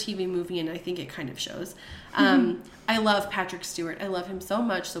made-for-TV movie, and I think it kind of shows. I love Patrick Stewart. I love him so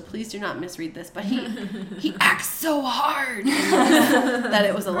much, so please do not misread this. But he acts so hard that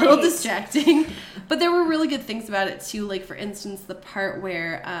it was a little distracting. But there were really good things about it, too. Like, for instance, the part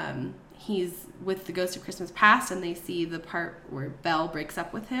where he's with the Ghost of Christmas Past, and they see the part where Belle breaks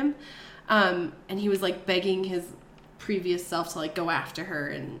up with him. And he was, like, begging his previous self to, like, go after her,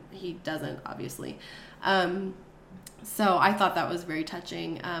 and he doesn't, obviously. So I thought that was very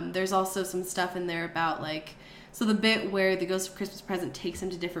touching. There's also some stuff in there about, like, so the bit where the Ghost of Christmas Present takes him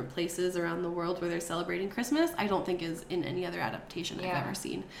to different places around the world where they're celebrating Christmas, I don't think is in any other adaptation I've ever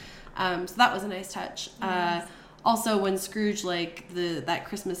seen. So that was a nice touch. Nice. Also, when Scrooge, like, that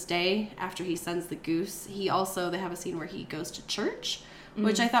Christmas day after he sends the goose, they have a scene where he goes to church,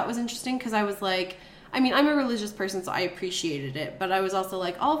 which I thought was interesting, because I was like, I mean, I'm a religious person, so I appreciated it, but I was also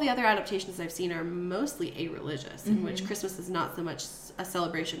like, all the other adaptations I've seen are mostly a-religious, in which Christmas is not so much a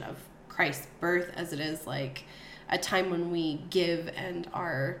celebration of Christ's birth as it is, like, a time when we give and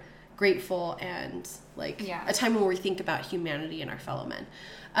are grateful, and, like, a time when we think about humanity and our fellow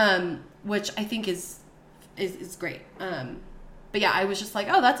men, which I think is great. But yeah, I was just like,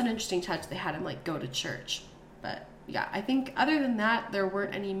 oh, that's an interesting touch. They had him, like, go to church. But yeah, I think other than that, there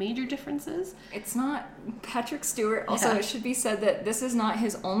weren't any major differences. It's not Patrick Stewart. Also, it should be said that this is not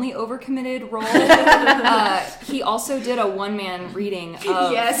his only overcommitted role. He also did a one-man reading of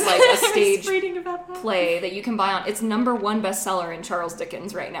like a stage play that you can buy on. It's #1 bestseller in Charles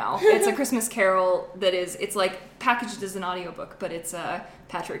Dickens right now. It's A Christmas Carol it's like packaged as an audiobook, but it's a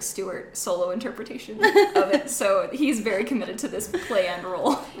Patrick Stewart solo interpretation of it. So he's very committed to this play and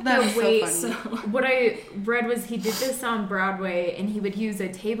role. That's so funny. What I read was he did this on Broadway, and he would use a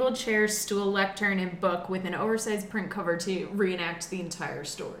table, chair, stool, lectern, and book with an oversized print cover to reenact the entire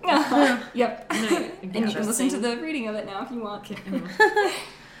story. Yep. And you can listen to the reading of it now if you want.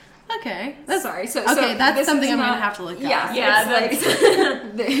 Okay. Sorry. So that's something I'm going to have to look up.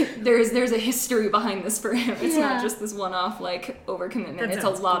 There's a history behind this for him. It's not just this one-off, like, overcommitment. It's a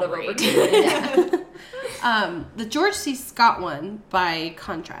lot of overcommitment. The George C. Scott one, by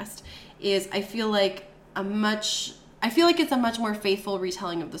contrast, is, I feel like it's a much more faithful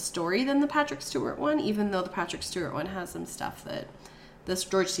retelling of the story than the Patrick Stewart one, even though the Patrick Stewart one has some stuff that this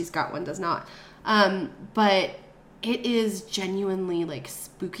George C. Scott one does not. But it is genuinely, like,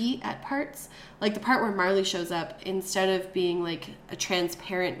 spooky at parts. Like, the part where Marley shows up, instead of being, like, a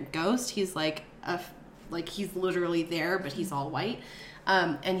transparent ghost, he's, like, he's literally there, but he's all white.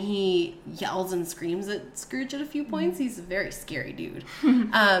 And he yells and screams at Scrooge at a few points. He's a very scary dude.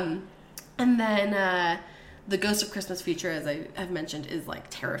 And then the Ghost of Christmas Future, as I have mentioned, is, like,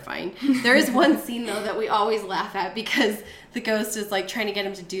 terrifying. There is one scene, though, that we always laugh at, because the ghost is, like, trying to get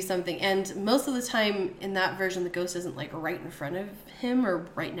him to do something, and most of the time in that version, the ghost isn't, like, right in front of him or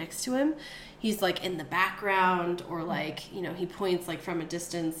right next to him. He's, like, in the background, or, like, you know, he points, like, from a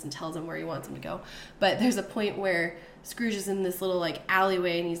distance and tells him where he wants him to go. But there's a point where Scrooge is in this little, like,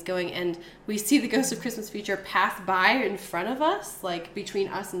 alleyway, and he's going, and we see the Ghost of Christmas Future pass by in front of us, like, between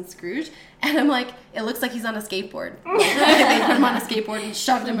us and Scrooge, and I'm like, it looks like he's on a skateboard. Like, they put him on a skateboard and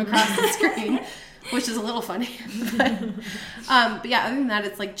shoved him across the screen, which is a little funny. But yeah, other than that,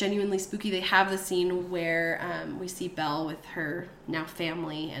 it's, like, genuinely spooky. They have the scene where we see Belle with her now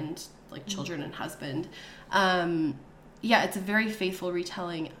family and, like, children and husband. Yeah, it's a very faithful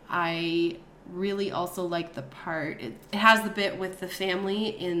retelling. I really also like the part, it has the bit with the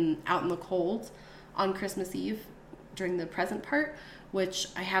family out in the cold on Christmas Eve during the present part, which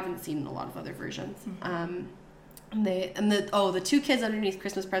I haven't seen in a lot of other versions. The two kids underneath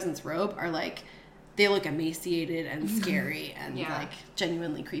Christmas Present's robe are, like, they look emaciated and scary and like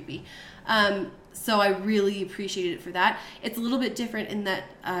genuinely creepy. So I really appreciated it for that. It's a little bit different in that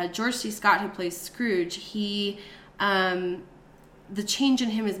George C. Scott, who plays Scrooge, the change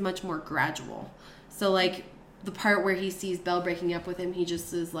in him is much more gradual. So, like, the part where he sees Belle breaking up with him, he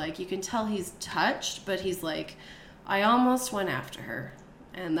just is like, you can tell he's touched, but he's like, I almost went after her.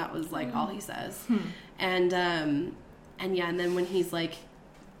 And that was, like, all he says. And then when he's, like,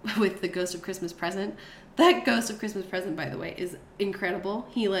 with the Ghost of Christmas Present, that Ghost of Christmas Present, by the way, is incredible.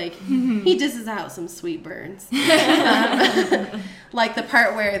 He, like, he disses out some sweet burns. Like the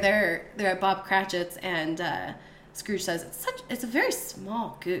part where they're at Bob Cratchit's, and Scrooge says, it's a very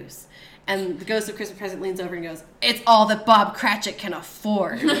small goose. And the ghost of Christmas Present leans over and goes, it's all that Bob Cratchit can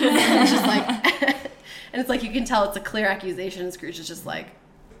afford. And it's just like, and it's like, you can tell it's a clear accusation. And Scrooge is just like,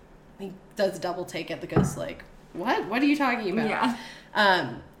 he does a double take at the ghost, like, what are you talking about?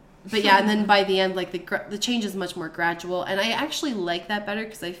 Yeah. But yeah, and then by the end, like, the change is much more gradual. And I actually like that better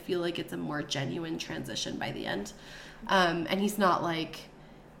because I feel like it's a more genuine transition by the end. And he's not like,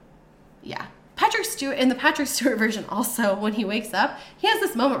 yeah. Patrick Stewart, in the Patrick Stewart version also, when he wakes up, he has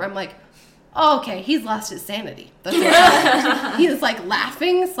this moment where I'm like, oh, okay, he's lost his sanity. That's what he's like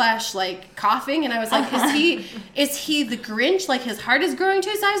laughing / like coughing, and I was like, is he the Grinch? Like his heart is growing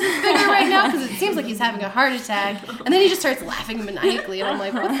 2 sizes bigger right now because it seems like he's having a heart attack. And then he just starts laughing maniacally, and I'm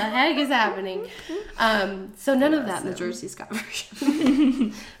like, what the heck is happening? So none of that in the George C. Scott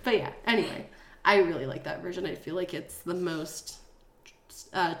version. But yeah, anyway, I really like that version. I feel like it's the most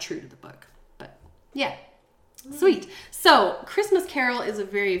true to the book. But yeah. Sweet. So, Christmas Carol is a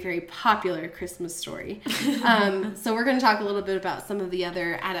very, very popular Christmas story. So we're going to talk a little bit about some of the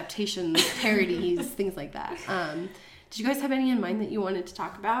other adaptations, parodies, things like that. Did you guys have any in mind that you wanted to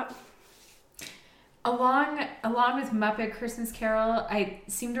talk about? Along with Muppet Christmas Carol, I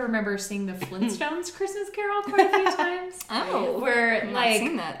seem to remember seeing the Flintstones Christmas Carol quite a few times. Oh, where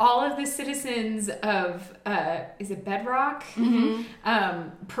like all of the citizens of is it Bedrock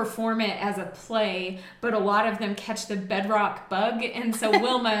perform it as a play, but a lot of them catch the bedrock bug, and so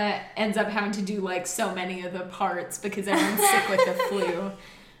Wilma ends up having to do like so many of the parts because everyone's sick with the flu.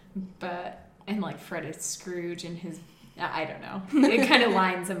 And like Fred is Scrooge and his. I don't know. It kind of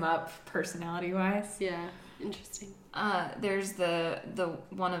lines him up personality-wise. Yeah, interesting. There's the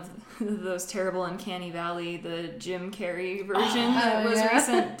one of those terrible Uncanny Valley, the Jim Carrey version that was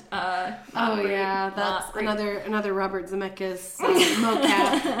recent. That's another Robert Zemeckis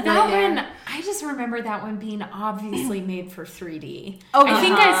mocap. That one, I just remember that one being obviously made for 3D. Oh, I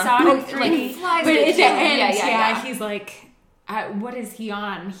think I saw it in 3D. Like, but at the end, he's like, what is he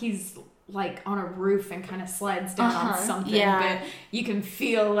on? He's like on a roof and kind of slides down on something, but you can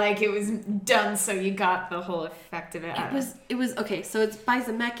feel like it was done, so you got the whole effect of it. It was okay. So it's by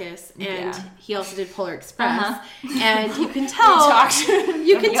Zemeckis, and he also did Polar Express, and you can tell tell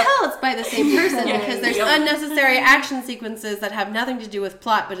it's by the same person because there's unnecessary action sequences that have nothing to do with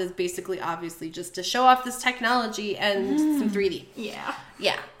plot, but is basically obviously just to show off this technology and some 3D. Yeah.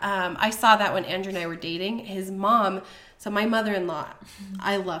 I saw that when Andrew and I were dating. His mom. So my mother-in-law,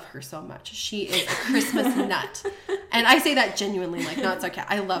 I love her so much. She is a Christmas nut. And I say that genuinely, like not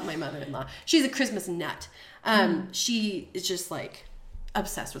sarcastic. I love my mother-in-law. She's a Christmas nut. She is just like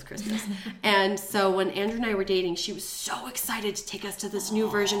obsessed with Christmas. And so when Andrew and I were dating, she was so excited to take us to this new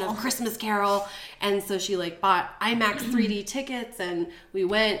version of Christmas Carol. And so she like bought IMAX 3D tickets, and we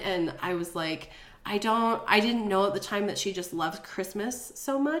went, and I was like, I didn't know at the time that she just loves Christmas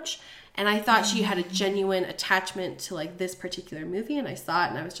so much. And I thought she had a genuine attachment to like this particular movie, and I saw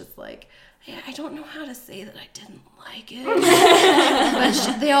it, and I was just like, I don't know how to say that I didn't like it.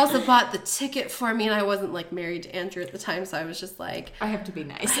 But they also bought the ticket for me, and I wasn't like married to Andrew at the time, so I was just like, I have to be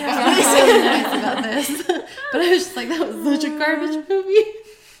nice. About this. But I was just like, that was such a garbage movie.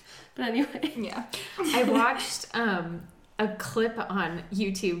 But anyway, yeah, I watched a clip on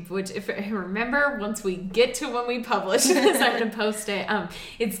YouTube, which if I remember, once we get to when we publish this, I'm going to post it.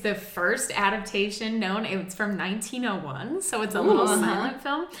 It's the first adaptation known. It's from 1901, so it's a little silent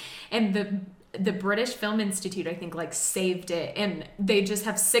film. And the British Film Institute, I think, like saved it, and they just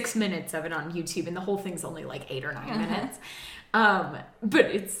have 6 minutes of it on YouTube, and the whole thing's only like 8 or 9 minutes. But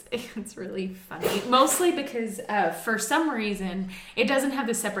it's really funny, mostly because for some reason it doesn't have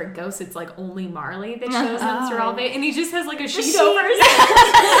the separate ghosts. It's like only Marley that shows up through all of it, and he just has like a sheet over his head.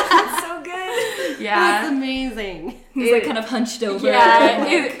 It's so good. Yeah, that's amazing. He's like kind of hunched over.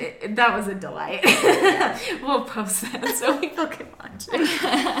 Yeah, that was a delight. We'll post that so people can watch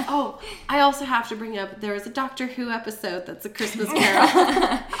it. Oh, I also have to bring up, there was a Doctor Who episode that's a Christmas Carol,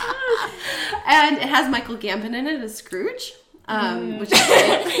 and it has Michael Gambon in it as Scrooge. Which is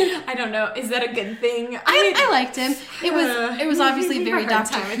great. I don't know. Is that a good thing? I liked him. It was obviously very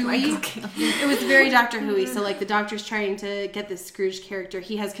Doctor Who-y. It was very Doctor Who-y. So like the Doctor's trying to get this Scrooge character.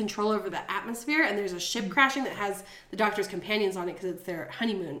 He has control over the atmosphere, and there's a ship crashing that has the Doctor's companions on it because it's their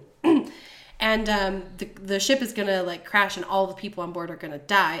honeymoon. And the ship is gonna like crash, and all the people on board are gonna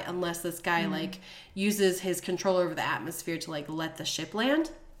die unless this guy like uses his control over the atmosphere to like let the ship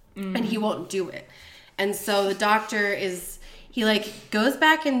land, and he won't do it. And so the Doctor he like goes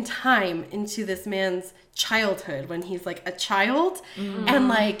back in time into this man's childhood when he's like a child, and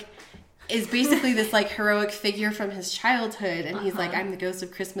like is basically this like heroic figure from his childhood, and he's like, I'm the ghost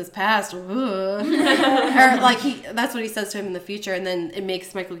of Christmas past. Or like that's what he says to him in the future, and then it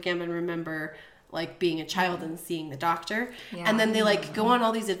makes Michael Gambon remember like being a child and seeing the doctor. Yeah. And then they like go on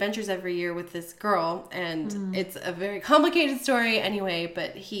all these adventures every year with this girl, and it's a very complicated story anyway,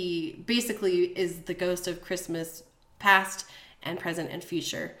 but he basically is the ghost of Christmas past and present and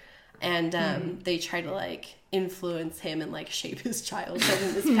future. And they try to like influence him and like shape his childhood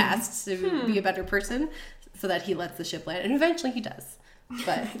and his past to be a better person so that he lets the ship land. And eventually he does.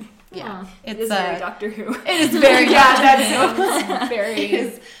 But yeah, it's very Doctor Who. It is very that's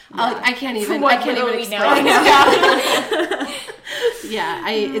very. I can't even explain it. Yeah,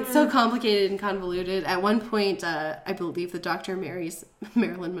 it's so complicated and convoluted. At one point, I believe the Doctor marries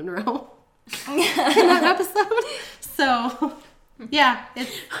Marilyn Monroe in that episode. So yeah,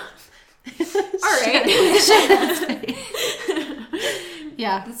 it's all right.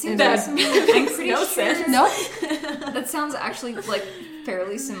 Yeah, that seems I'm pretty no sure. sense. Nope. That sounds actually like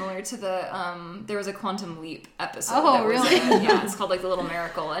fairly similar to the there was a Quantum Leap episode. Oh, really? Yeah, it's called like The Little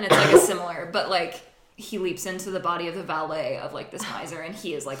Miracle, and it's like a similar, but like he leaps into the body of the valet of like this miser, and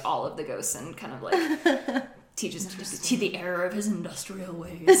he is like all of the ghosts and kind of like teaches him to see the error of his industrial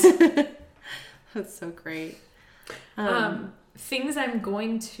ways. That's so great. Things I'm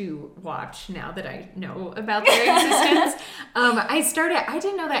going to watch now that I know about their existence. I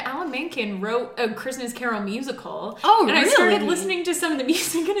didn't know that Alan Menken wrote a Christmas Carol musical. Oh, and really? I started listening to some of the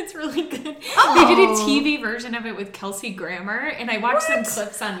music, and it's really good. Oh. They did a TV version of it with Kelsey Grammer, and I watched some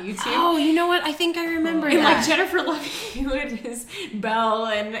clips on YouTube. Oh, you know what? I think I remember and that. like Jennifer Love Hewitt is Belle,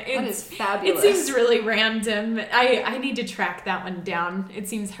 and that is fabulous. It seems really random. I need to track that one down. It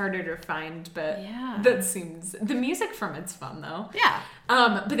seems harder to find, but the music from it's fun though. Yeah.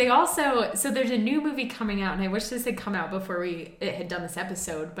 But they also, so there's a new movie coming out, and I wish this had come out before we had done this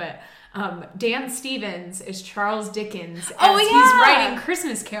episode, but Dan Stevens is Charles Dickens as he's writing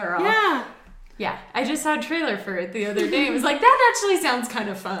Christmas Carol. Yeah. Yeah, I just saw a trailer for it the other day. I was like, that actually sounds kind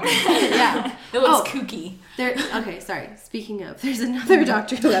of fun. Yeah. It looks kooky. Okay, sorry. Speaking of, there's another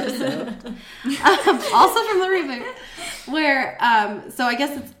Doctor Who episode, also from the reboot, where, so I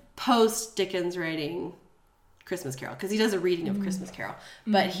guess it's post Dickens writing Christmas Carol, because he does a reading of Christmas Carol,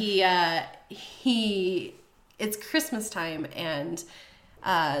 but it's Christmas time, and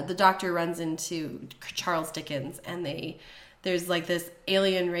the Doctor runs into Charles Dickens, and there's like this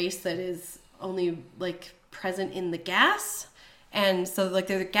alien race that is only like present in the gas, and so like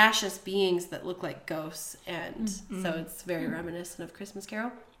they're gaseous beings that look like ghosts, and so it's very reminiscent of Christmas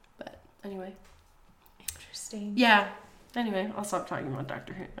Carol. But anyway, interesting. Yeah. Anyway, I'll stop talking about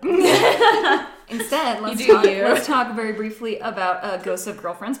Doctor Who. Instead, let's talk very briefly about Ghosts of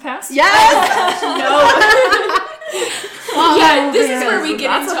Girlfriends Past. Yes! Yeah, this is where we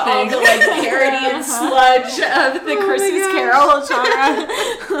get into all the like parody and sludge of the Christmas Carol genre.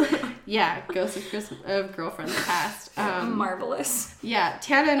 Yeah, Ghosts of Girlfriends Past. Marvelous. Yeah,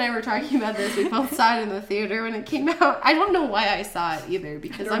 Tana and I were talking about this. We both saw it in the theater when it came out. I don't know why I saw it either,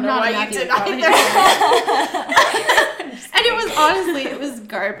 because I'm not a Matthew McConaughey fan. And it was honestly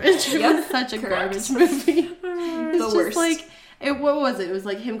garbage. It was such a garbage movie. It's worst. Like, what was it? It was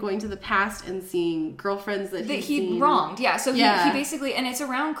like him going to the past and seeing girlfriends that he'd wronged. Yeah, so he basically, and it's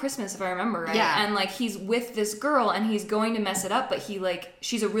around Christmas if I remember right. Yeah. And like he's with this girl and he's going to mess it up, but he like,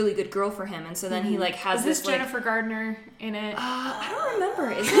 she's a really good girl for him, and so then he like has this like, Jennifer Gardner in it? I don't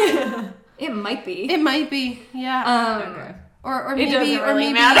remember. Is it? It might be. It might be. Yeah. Okay. Or maybe, it doesn't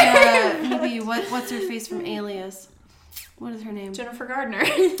really matter. Maybe what's her face from Alias? What is her name? Jennifer Gardner.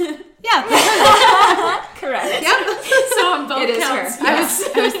 Yeah. Correct. Yep. So on both it is counts. her. Yes.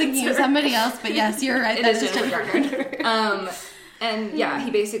 I was thinking of somebody else, but yes, you're right. It is Jennifer Gardner. And yeah, he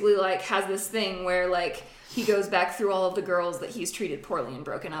basically like has this thing where like he goes back through all of the girls that he's treated poorly and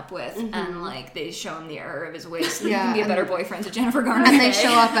broken up with, and like they show him the error of his ways so he can be a better boyfriend to Jennifer Garner. And they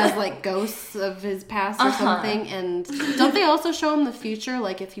show up as like ghosts of his past or something. And don't they also show him the future,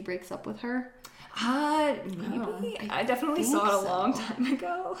 like if he breaks up with her? Maybe. I definitely saw it a long time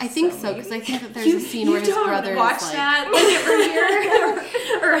ago. I think so, because I think that there's a scene where his brother watch is like... that like every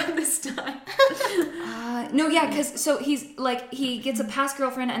year around this time. No, yeah, because so he's like, he gets a past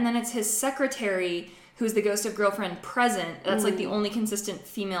girlfriend, and then it's his secretary who's the ghost of girlfriend present. That's like the only consistent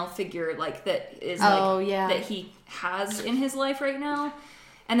female figure like that is like that he has in his life right now.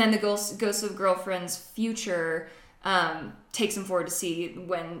 And then the ghost of girlfriend's future takes him forward to see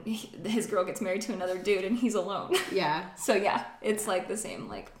when his girl gets married to another dude and he's alone. Yeah. So yeah, it's like the same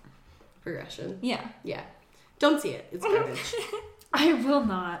like progression. Yeah. Yeah. Don't see it. It's garbage. I will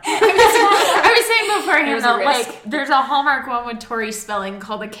not. I was saying beforehand that, like, there's a Hallmark one with Tori Spelling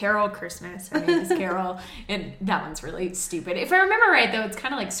called A Carol Christmas. Her name is Carol, and that one's really stupid. If I remember right, though, it's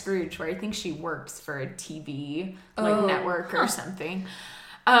kind of like Scrooge, where I think she works for a TV network or something.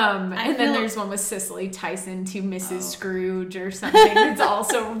 And then there's one with Cicely Tyson to Mrs. Scrooge or something. It's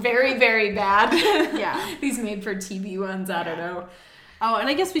also very, very bad. Yeah. These made for TV ones, I don't know. Oh, and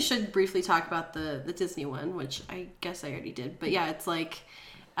I guess we should briefly talk about the Disney one, which I guess I already did. But yeah, it's like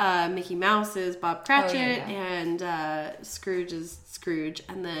Mickey Mouse is Bob Cratchit, and Scrooge is Scrooge.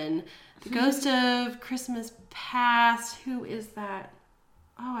 And then the Ghost of Christmas Past, who is that?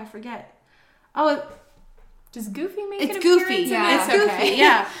 Oh, I forget. Oh, does Goofy make it's an Goofy. appearance? Yeah, it's Goofy. Okay.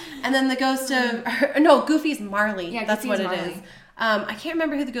 Yeah, and then the Ghost of no, Goofy's Marley. Yeah, that's Goofy's what it Marley. is. I can't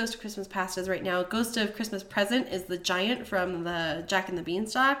remember who the Ghost of Christmas Past is right now. Ghost of Christmas Present is the giant from the Jack and the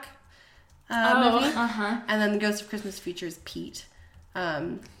Beanstalk movie. And then the Ghost of Christmas Future is Pete. Yeah.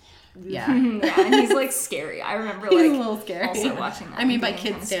 Yeah, and he's like scary. I remember He's a little scary. Also watching that. I mean, by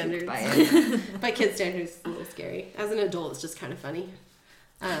kids' standards. By kids' standards, it's a little scary. As an adult, it's just kind of funny.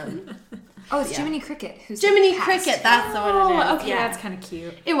 It's Jiminy Cricket. Who's Jiminy Cricket, that's what it is. Okay, that's kind of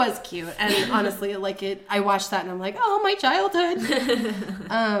cute. It was cute, and honestly, like I watched that and I'm like, oh, my childhood.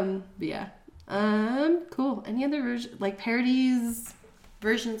 But yeah, cool. Any other parodies,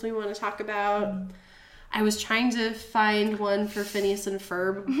 versions we want to talk about? I was trying to find one for Phineas and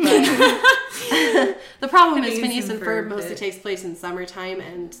Ferb, but the problem is Phineas and Ferb mostly takes place in summertime,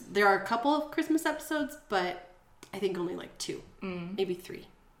 and there are a couple of Christmas episodes, but I think only like 2, maybe 3.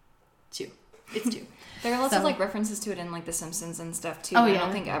 2. It's 2. There are lots of references to it in The Simpsons and stuff too. Oh yeah. I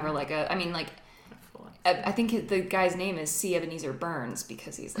don't think ever I think the guy's name is C. Ebenezer Burns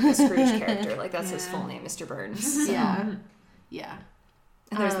because he's a Scrooge character. That's his full name, Mr. Burns. So. Yeah.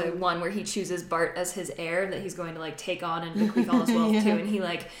 And there's the one where he chooses Bart as his heir that he's going to take on and bequeath all his wealth to, and he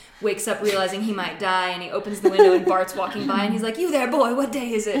wakes up realizing he might die, and he opens the window and Bart's walking by and he's like, "You there, boy? What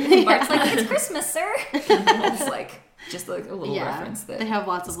day is it?" And Bart's like, "It's Christmas, sir." It's just a little reference. That they have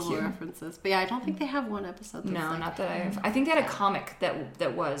lots of little references, but yeah, I don't think they have one episode. That's not that I think they had a comic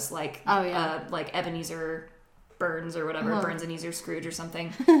that was Ebenezer Burns or whatever, Burns and Ezer Scrooge or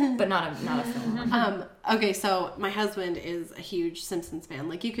something, but not a film. Okay, so my husband is a huge Simpsons fan.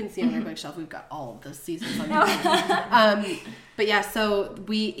 You can see on our bookshelf, we've got all of the seasons on here. But yeah, so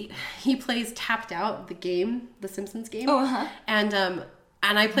he plays Tapped Out, the game, the Simpsons game.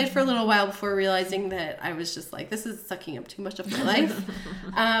 And I played for a little while before realizing that I was just this is sucking up too much of my life.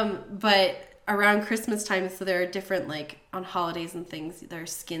 But around Christmas time, so there are different, on holidays and things, there are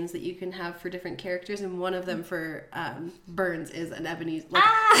skins that you can have for different characters, and one of them for Burns is an Ebenezer,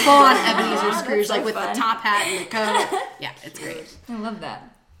 full-on Ebenezer Scrooge, so with fun. the top hat and the coat. Yeah, it's great. I love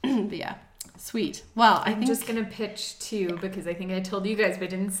that. But yeah. Sweet. Well, I'm just going to pitch too, because I think I told you guys, but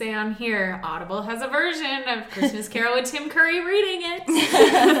didn't say on here, Audible has a version of Christmas Carol with Tim Curry reading it.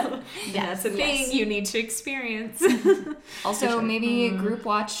 That's a thing you need to experience. Also, maybe group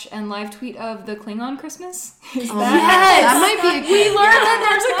watch and live tweet of the Klingon Christmas. That might be a good. We learned that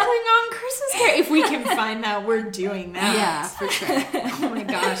there's a Klingon Christmas Carol. If we can find that, we're doing that. Yeah, for sure. Oh my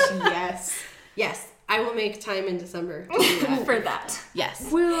gosh, yes. Yes. I will make time in December to do that. For that. Yes.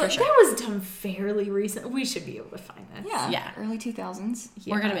 Well, for sure. that was done fairly recent. We should be able to find that. Yeah. Early 2000s.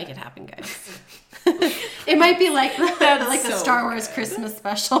 Yeah. We're going to make it happen, guys. It might be the Star Wars Christmas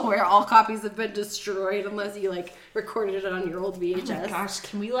special where all copies have been destroyed unless you recorded it on your old VHS. Oh my gosh,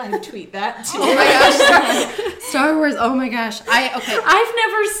 can we live tweet that too? Oh my gosh. Star Wars, oh my gosh. I've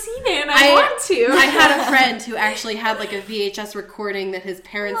never seen it and I want to. I had a friend who actually had a VHS recording that his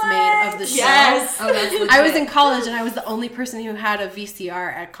parents made of the show. Yes. Oh, that's legit. I was in college and I was the only person who had a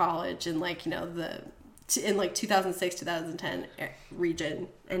VCR at college in in 2006, 2010 region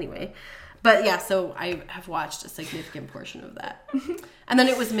anyway. But yeah, so I have watched a significant portion of that. And then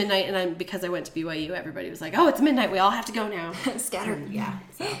it was midnight, and because I went to BYU, everybody was like, "Oh, it's midnight. We all have to go now." Scattered. Yeah.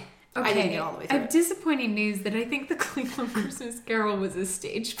 So Okay. I didn't get all the way through. I have disappointing news that I think the Klingon Christmas Carol was a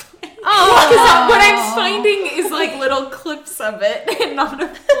stage play. Oh! Because what I'm finding is little clips of it and not a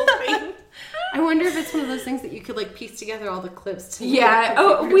full thing. I wonder if it's one of those things that you could piece together all the clips to. Yeah.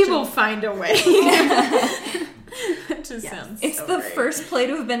 Oh, we will find a way. That just sounds. It's so the great. first play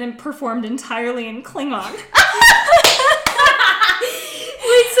to have been performed entirely in Klingon. Wait,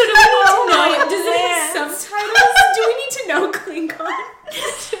 so do we need to know? Does it have subtitles? Do we need to know Klingon?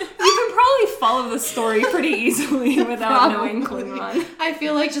 You can probably follow the story pretty easily without knowing Klingon. I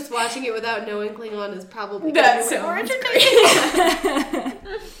feel like just watching it without knowing Klingon is probably That sounds great.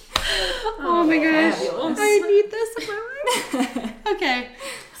 Oh my gosh. Fabulous. I need this in my life. Okay.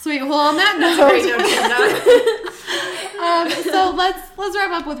 Sweet. Well, on that note, So let's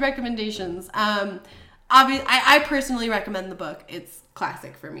wrap up with recommendations. Obviously, I personally recommend the book. It's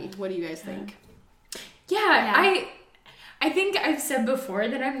classic for me. What do you guys think? Yeah. I think I've said before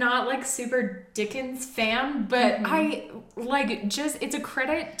that I'm not like super Dickens fan, but I like it's a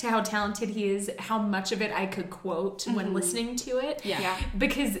credit to how talented he is, how much of it I could quote when listening to it. Yeah.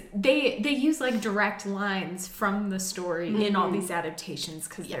 Because they use like direct lines from the story in all these adaptations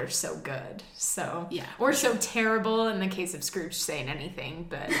because they're so good. So or so terrible in the case of Scrooge saying anything,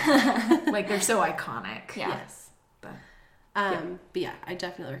 but like they're so iconic. Yeah. Yes. But yeah, I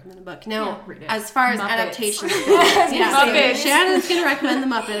definitely recommend the book. Now, as far as adaptations, Shannon's going to recommend the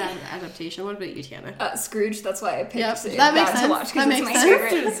Muppet adaptation. What about you, Tiana? Scrooge. That's why I picked that makes sense. to watch because it's my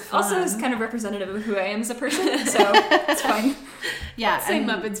favorite. Also, is kind of representative of who I am as a person, so it's fine. Yeah, I'd say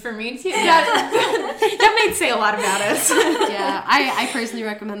Muppets for me too. That may say a lot about us. Yeah, I personally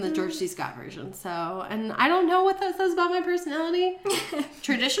recommend the George C. Scott version. So, and I don't know what that says about my personality.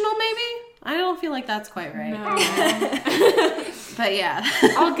 Traditional, maybe. I don't feel like that's quite right. No. But yeah.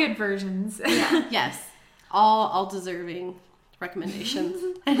 All good versions. Yeah. Yes. All deserving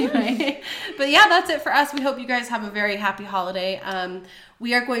recommendations. Anyway. But yeah, that's it for us. We hope you guys have a very happy holiday.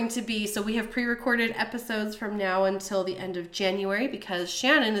 We are going to be, so we have pre-recorded episodes from now until the end of January because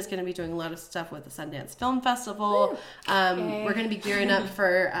Shannon is going to be doing a lot of stuff with the Sundance Film Festival. We're going to be gearing up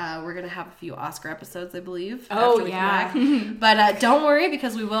for, we're going to have a few Oscar episodes, I believe. Oh, yeah. But don't worry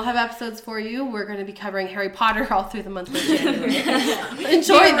because we will have episodes for you. We're going to be covering Harry Potter all through the month of January.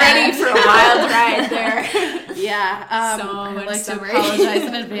 Enjoy ready for a wild ride there. Yeah. So I'd much like summary. to apologize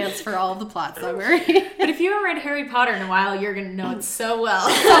in advance for all of the plot summary. But if you haven't read Harry Potter in a while, you're going to know it so well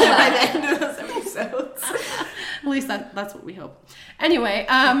by the end of those episodes. At least that's what we hope. Anyway,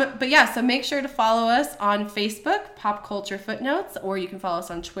 but yeah, so make sure to follow us on Facebook, Pop Culture Footnotes, or you can follow us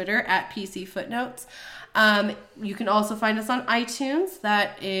on Twitter at PC Footnotes. You can also find us on iTunes.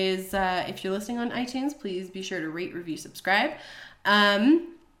 That is, if you're listening on iTunes, please be sure to rate, review, subscribe.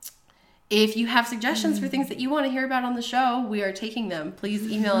 If you have suggestions for things that you want to hear about on the show, we are taking them.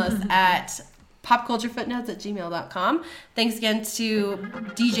 Please email us at popculturefootnotes@gmail.com. Thanks again to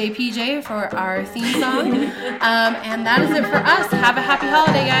DJ PJ for our theme song. And that is it for us. Have a happy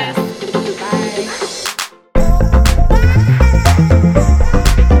holiday, guys.